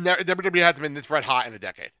 Like I've never WWE hasn't been this red hot in a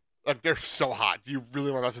decade. Like they're so hot. Do you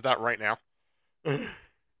really want to mess with that right now?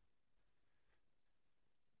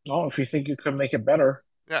 Well, if you think you could make it better.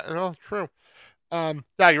 Yeah, no, it's true.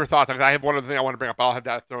 Yeah, your thoughts. I have one other thing I want to bring up. I'll have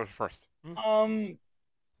that first.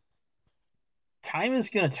 Time is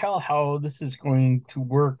going to tell how this is going to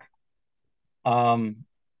work.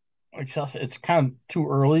 It's kind of too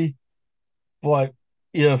early, but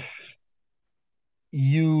if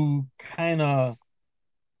you kind of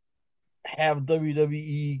have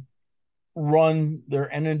WWE run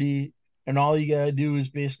their entity and all you got to do is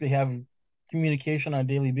basically have communication on a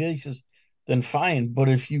daily basis, then fine. But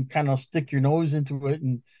if you kind of stick your nose into it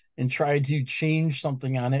and try to change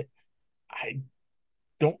something on it, I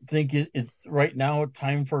don't think it's right now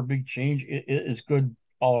time for a big change. It is good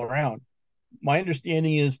all around. My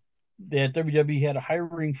understanding is that WWE had a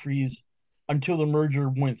hiring freeze until the merger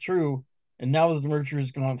went through, and now that the merger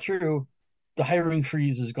has gone through, the hiring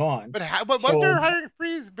freeze is gone. But was there a hiring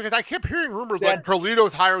freeze? Because I kept hearing rumors like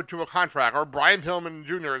Carlito's hired to a contract, or Brian Pillman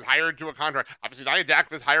Jr. is hired to a contract. Obviously, Nia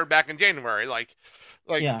Jax was hired back in January.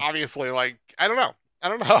 Obviously, I don't know.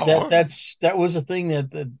 That was a thing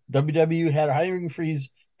that the WWE had a hiring freeze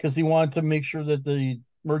because they wanted to make sure that the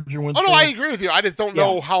merger went through. No, I agree with you. I just don't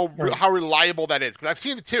know how reliable that is because I've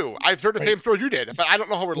seen it too. I've heard the same stories you did, but I don't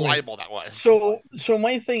know how reliable that was. So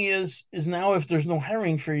my thing is now if there's no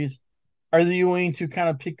hiring freeze, are they going to kind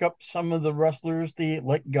of pick up some of the wrestlers they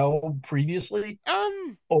let go previously?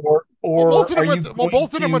 Or most of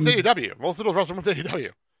them went to AEW. Most of those wrestlers went to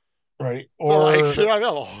AEW. Right. Or I don't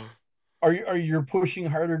know. Are you pushing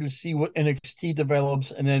harder to see what NXT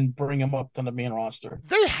develops and then bring them up to the main roster?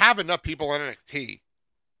 They have enough people in NXT. You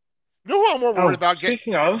know who I'm more worried about?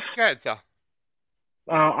 Speaking of, go ahead, Sal.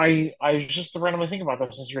 I was just randomly thinking about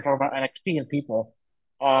this as you're talking about NXT and people.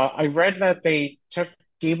 I read that they took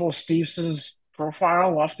Gable Stevenson's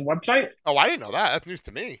profile off the website. Oh, I didn't know that. That's news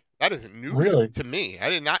to me. That isn't news to me.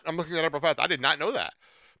 I did not. I'm looking at her profile. I did not know that.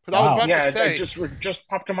 Wow. It just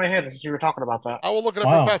popped in my head as you were talking about that. I will look at her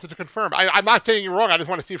profile to confirm. I'm not saying you're wrong. I just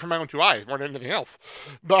want to see it from my own two eyes more than anything else.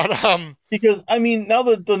 But because now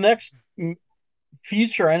that the next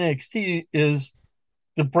feature NXT is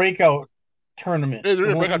the breakout tournament. It is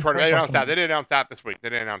a breakout tournament. They announced that. They didn't announce that this week. They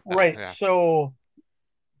didn't announce that. Right. Yeah. So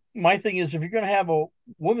my thing is, if you're going to have a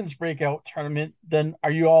women's breakout tournament, then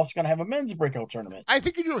are you also going to have a men's breakout tournament? I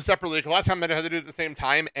think you do them separately because a lot of times men had to do it at the same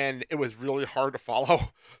time, and it was really hard to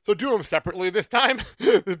follow. So do them separately this time,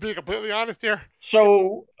 to be completely honest here.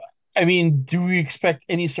 So, do we expect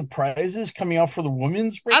any surprises coming out for the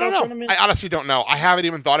women's breakout tournament? I honestly don't know. I haven't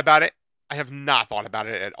even thought about it. I have not thought about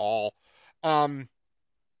it at all. I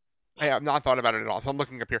have not thought about it at all. So I'm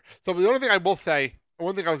looking up here. So the only thing I will say,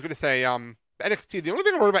 one thing I was going to say, NXT, the only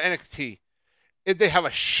thing I'm worried about NXT is they have a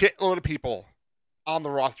shitload of people on the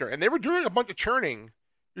roster. And they were doing a bunch of churning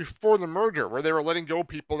before the merger where they were letting go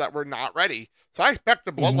people that were not ready. So I expect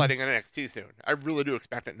the bloodletting in NXT soon. I really do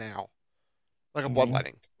expect it now. Like a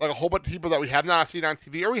bloodletting. Like a whole bunch of people that we have not seen on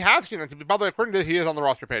TV, or we have seen on TV. By the way, according to this, he is on the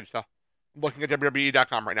roster page. So I'm looking at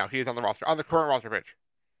WWE.com right now. He is on the roster, on the current roster page.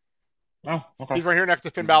 Oh, okay. He's right here next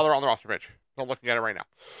to Finn Balor on the roster page. So I'm looking at it right now.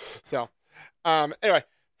 So, anyway,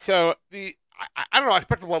 so I don't know. I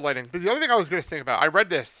expect the bloodletting. But the other thing I was going to think about, I read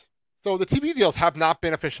this. So the TV deals have not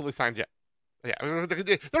been officially signed yet. Yeah,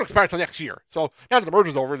 they don't expire until next year. So now that the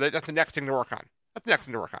merger's over, that's the next thing to work on.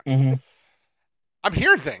 Mm-hmm. I'm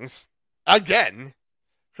hearing things, again,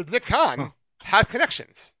 because Nick Khan has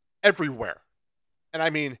connections everywhere. And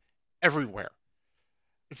I mean everywhere.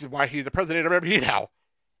 Which is why he's the president of WWE now.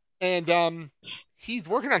 And he's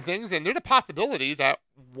working on things, and there's a possibility that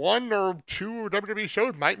one or two WWE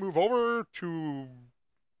shows might move over to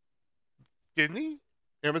Disney,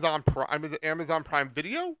 Amazon Prime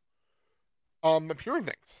Video. I'm hearing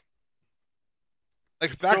things.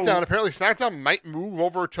 Like SmackDown, apparently SmackDown might move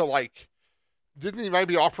over to Disney might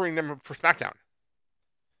be offering them for SmackDown.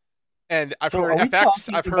 And I've heard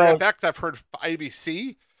FX, I've heard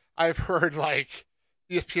ABC, I've heard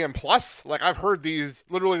ESPN Plus. I've heard these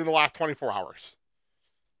literally in the last 24 hours.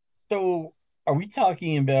 So, are we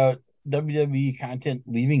talking about WWE content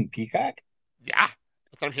leaving Peacock? Yeah,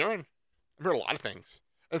 that's what I'm hearing. I've heard a lot of things.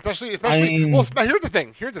 Especially. Well, here's the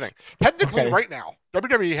thing. Technically, right now,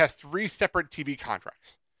 WWE has 3 separate TV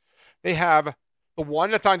contracts. They have the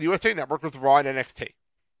one that's on USA Network with Raw and NXT.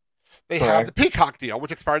 They have the Peacock deal,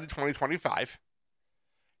 which expired in 2025.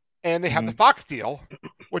 And they have the Fox deal,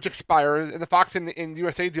 which expires, and the Fox and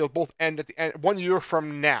USA deals both end at the end 1 year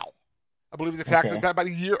from now. I believe it's exactly about a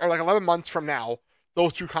year or 11 months from now.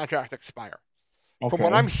 those two contracts expire. Okay. From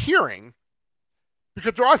what I'm hearing,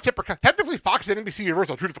 because they're all separate, technically Fox and NBC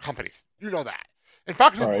Universal are two different companies. You know that. And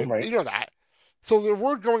Fox is, Right. you know that. So the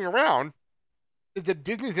word going around is that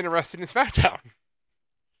Disney's interested in SmackDown.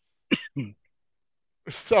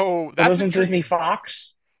 So But wasn't Disney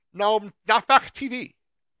Fox? No, not Fox TV.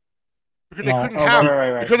 Because they couldn't Oh, have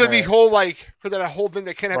right, because of the right. whole because of that whole thing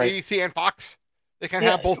they can't have Right. ABC and Fox. They can't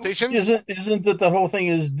have both stations. Isn't that the whole thing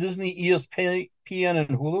is Disney, ESPN, and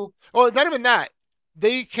Hulu? Well, not even that.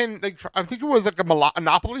 They can I think it was like a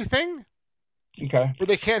monopoly thing. Okay. Where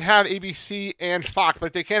they can't have ABC and Fox,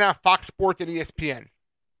 like they can't have Fox Sports and ESPN.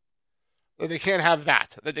 They can't have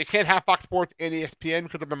that. They can't have Fox Sports and ESPN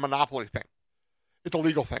because of a monopoly thing. It's a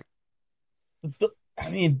legal thing. I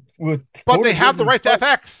mean, but they have the rights to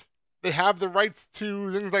FX. They have the rights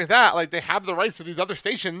to things like that. Like they have the rights to these other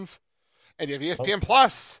stations, and you have ESPN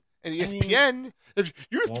Plus and ESPN. If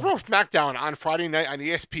you throw SmackDown on Friday night on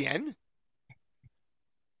ESPN,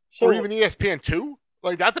 or even ESPN2,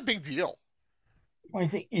 like that's a big deal. I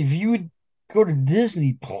think if you would go to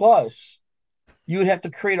Disney Plus, you would have to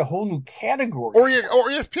create a whole new category. Or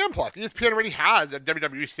ESPN Plus. ESPN already has a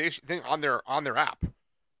WWE station thing on their app.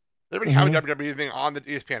 They already have a WWE thing on the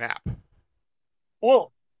ESPN app.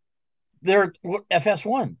 Well, they're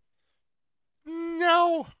FS1.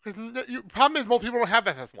 No, because the problem is most people don't have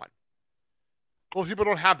FS1. Most people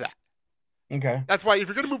don't have that. Okay. That's why if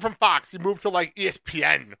you're going to move from Fox, you move to like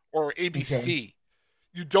ESPN or ABC. Okay.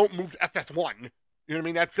 You don't move to FS1. You know what I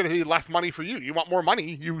mean? That's going to be less money for you. You want more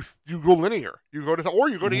money, you go linear. You go to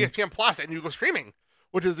ESPN Plus and you go streaming,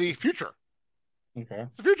 which is the future. Okay.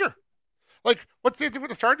 It's the future. Like, what's the thing with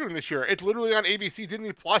the Star doing this year? It's literally on ABC,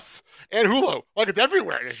 Disney Plus, and Hulu. Like, it's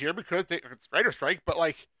everywhere this year because it's writer strike, but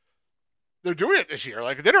like, they're doing it this year.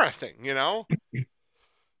 Like, it's interesting, you know? So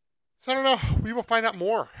I don't know. We will find out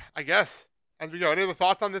more, I guess, as we go. Any other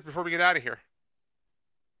thoughts on this before we get out of here?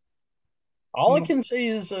 All I can say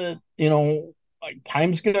is,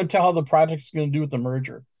 time's going to tell how the project's going to do with the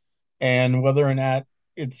merger and whether or not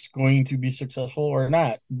it's going to be successful or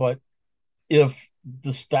not. But if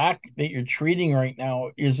the stock that you're trading right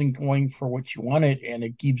now isn't going for what you wanted and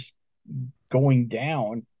it keeps going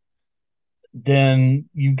down, then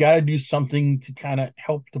you got to do something to kind of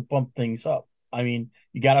help to bump things up. I mean,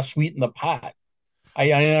 you got to sweeten the pot.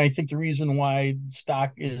 I think the reason why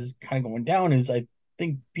stock is kind of going down is I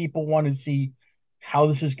think people want to see how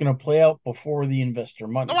this is going to play out before the investor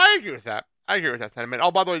money. No, I agree with that. I agree with that sentiment.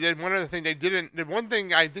 Oh, by the way, one other thing one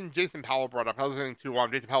thing I think Jason Powell brought up. I was listening to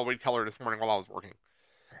Jason Powell Wade Keller this morning while I was working,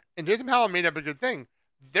 and Jason Powell made up a good thing.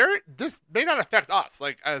 This may not affect us,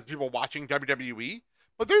 like as people watching WWE,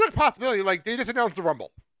 but there's a possibility. Like they just announced the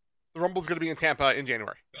Rumble. The Rumble's going to be in Tampa in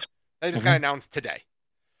January. They just got announced today.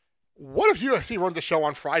 What if UFC runs a show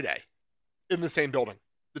on Friday in the same building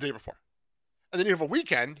the day before, and then you have a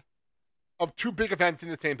weekend of two big events in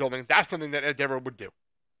the same building? That's something that Endeavor would do.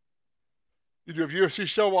 You do a UFC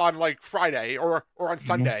show on like Friday or on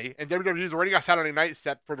Sunday, and WWE's already got Saturday night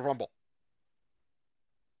set for the Rumble.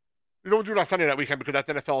 You don't do it on Sunday that weekend because that's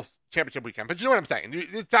NFL's championship weekend. But you know what I'm saying?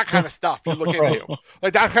 It's that kind of stuff you look into.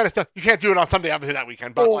 Like that kind of stuff. You can't do it on Sunday, obviously, that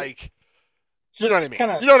weekend. But like, you know what I mean?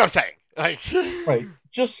 You know what I'm saying? Like, right.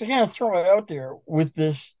 Just to kind of throw it out there with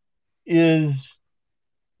this is,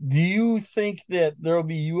 do you think that there will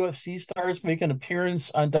be UFC stars make an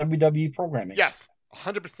appearance on WWE programming? Yes.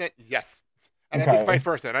 100% yes. And I think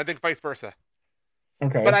vice versa.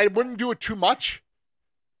 Okay. But I wouldn't do it too much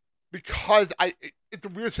because it's a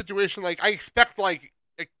weird situation. Like, I expect, like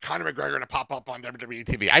Conor McGregor to pop up on WWE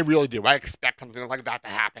TV. I really do. I expect something like that to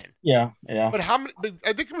happen. Yeah. But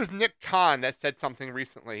I think it was Nick Khan that said something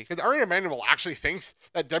recently, because Ari Emanuel actually thinks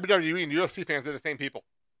that WWE and UFC fans are the same people.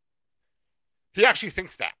 He actually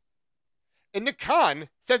thinks that. And Nick Khan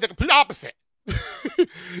said the complete opposite.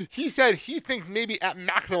 He said he thinks maybe at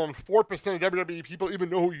maximum 4% of WWE people even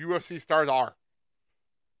know who UFC stars are.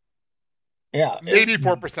 Yeah. Maybe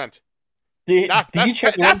 4%.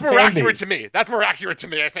 That's more accurate to me. That's more accurate to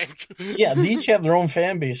me, I think. Yeah, they each have their own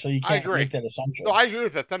fan base, so you can't make that assumption. No, I agree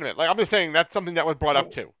with that sentiment. Like, I'm just saying that's something that was brought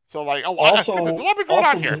up too. So, like, a lot going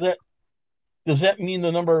on here. Does that mean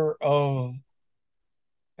the number of,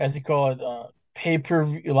 as you call it,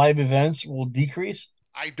 pay-per-view live events will decrease?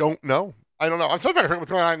 I don't know. I'm still trying to figure out what's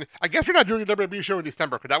going on. I guess we're not doing a WWE show in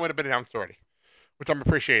December because that would have been announced already, which I'm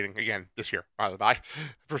appreciating again this year, by the way.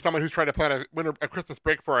 For someone who's trying to plan a Christmas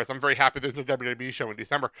break for us, I'm very happy there's no WWE show in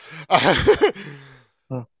December.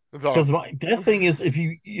 Because the thing is, if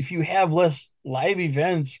you have less live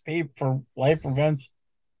events, pay for live events,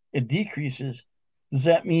 it decreases. Does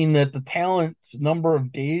that mean that the talent's number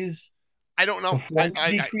of days? I don't know.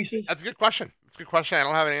 Decreases? That's a good question. It's a good question. I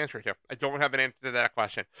don't have an answer to. I don't have an answer to that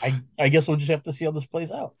question. I guess we'll just have to see how this plays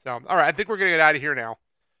out. So, all right, I think we're gonna get out of here now.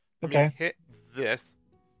 Okay. Hit this.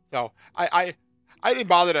 So I didn't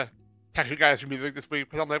bother to text you guys for music this week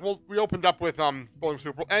because I'm like, well, we opened up with Bowling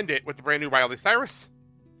Super. We'll end it with the brand new Miley Cyrus.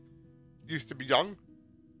 Used to Be Young,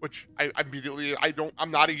 which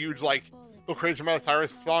I'm not a huge go crazy for Miley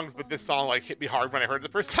Cyrus songs, but this song hit me hard when I heard it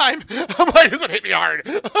the first time. I'm like, this one hit me hard.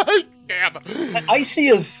 Damn. I see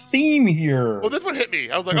a theme here. Well, this one hit me.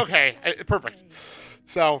 I was like, okay, perfect.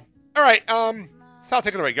 So, all right, Sal,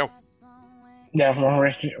 take it away. Go. Yeah,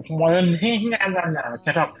 one thing, and then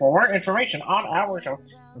catch up for information on our show,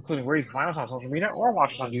 including where you can find us on social media or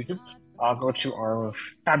watch us on YouTube. Go to our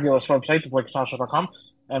fabulous website, theblakeandsalshow.com,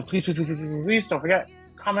 and please don't forget,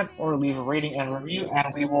 comment or leave a rating and review,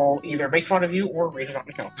 and we will either make fun of you or rate it on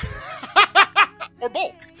the show. Or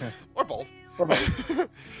both. Or both. Or both.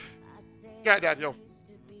 Yeah, Dad, yo.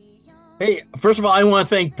 Hey, first of all, I want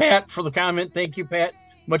to thank Pat for the comment. Thank you, Pat.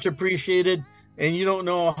 Much appreciated. And you don't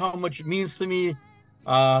know how much it means to me.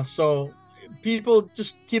 So people,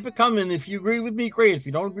 just keep it coming. If you agree with me, great. If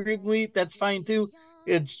you don't agree with me, that's fine too.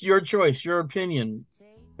 It's your choice, your opinion.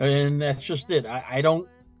 And that's just it. I don't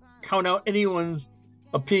count out anyone's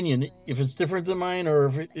opinion if it's different than mine or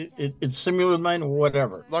if it's similar to mine or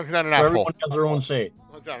whatever. Long as you're not an so asshole. Everyone has their own say.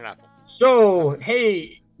 Long as you're not an asshole. So,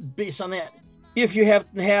 hey, based on that, if you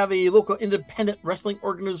have to have a local independent wrestling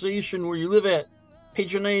organization where you live at,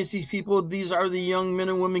 patronize these people. These are the young men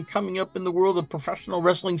and women coming up in the world of professional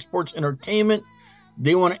wrestling sports entertainment.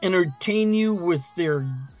 They want to entertain you with their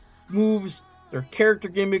moves, their character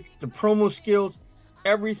gimmick, the promo skills,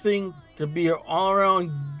 everything to be an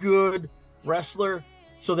all-around good wrestler.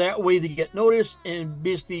 So that way they get noticed and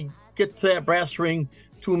basically get to that brass ring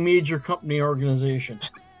to a major company organization.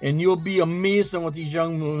 And you'll be amazed on what these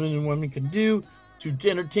young men and women can do to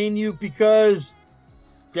entertain you, because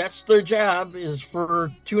that's their job, is for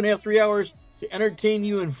 2.5, 3 hours to entertain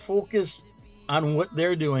you and focus on what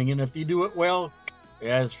they're doing. And if they do it well,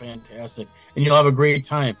 that's fantastic. And you'll have a great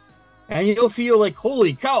time. And you'll feel like,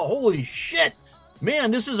 holy cow, holy shit,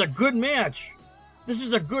 man, this is a good match. This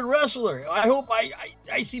is a good wrestler. I hope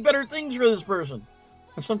I see better things for this person.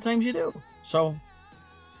 And sometimes you do. So,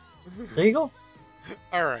 there you go.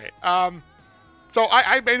 All right. So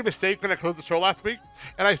I made a mistake when I closed the show last week,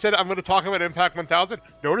 and I said I'm going to talk about Impact 1000.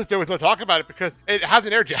 Notice there was no talk about it because it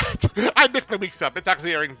hasn't aired yet. I mixed my weeks up. It's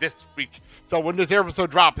actually airing this week. So when this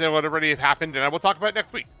episode drops, it would already have happened, and I will talk about it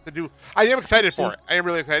next week. I am excited for it. I am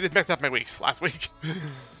really excited. I just mixed up my weeks last week.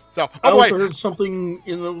 So, I also heard something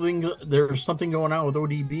in the link. There's something going on with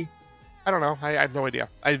ODB. I don't know. I have no idea.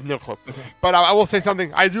 I have no clue. Okay. But I will say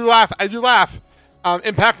something. I do laugh.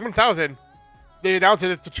 Impact 1000. They announced that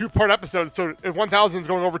it's a 2-part episode, so if 1000 is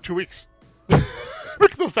going over 2 weeks.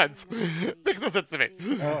 Makes no sense. Makes no sense to me.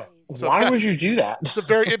 Why would you do that? It's a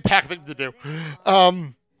very Impact thing to do.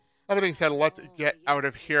 That being said, let's get out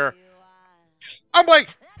of here. I'm Blake.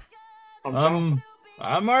 I'm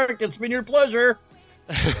Mark. It's been your pleasure.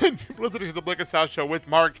 Listening to the Blake and Sal Show with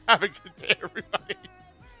Mark. Have a good day, everybody.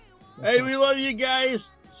 Hey, we love you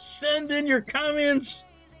guys. Send in your comments.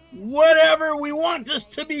 Whatever. We want this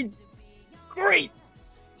to be great.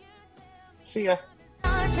 See ya.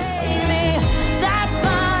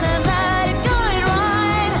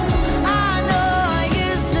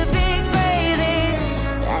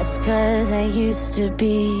 Cause I used to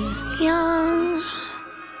be young.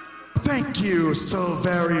 Thank you so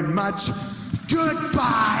very much.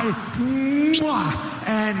 Goodbye. Mwah,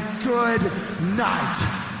 and good night.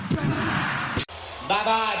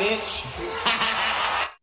 Bye-bye, bitch.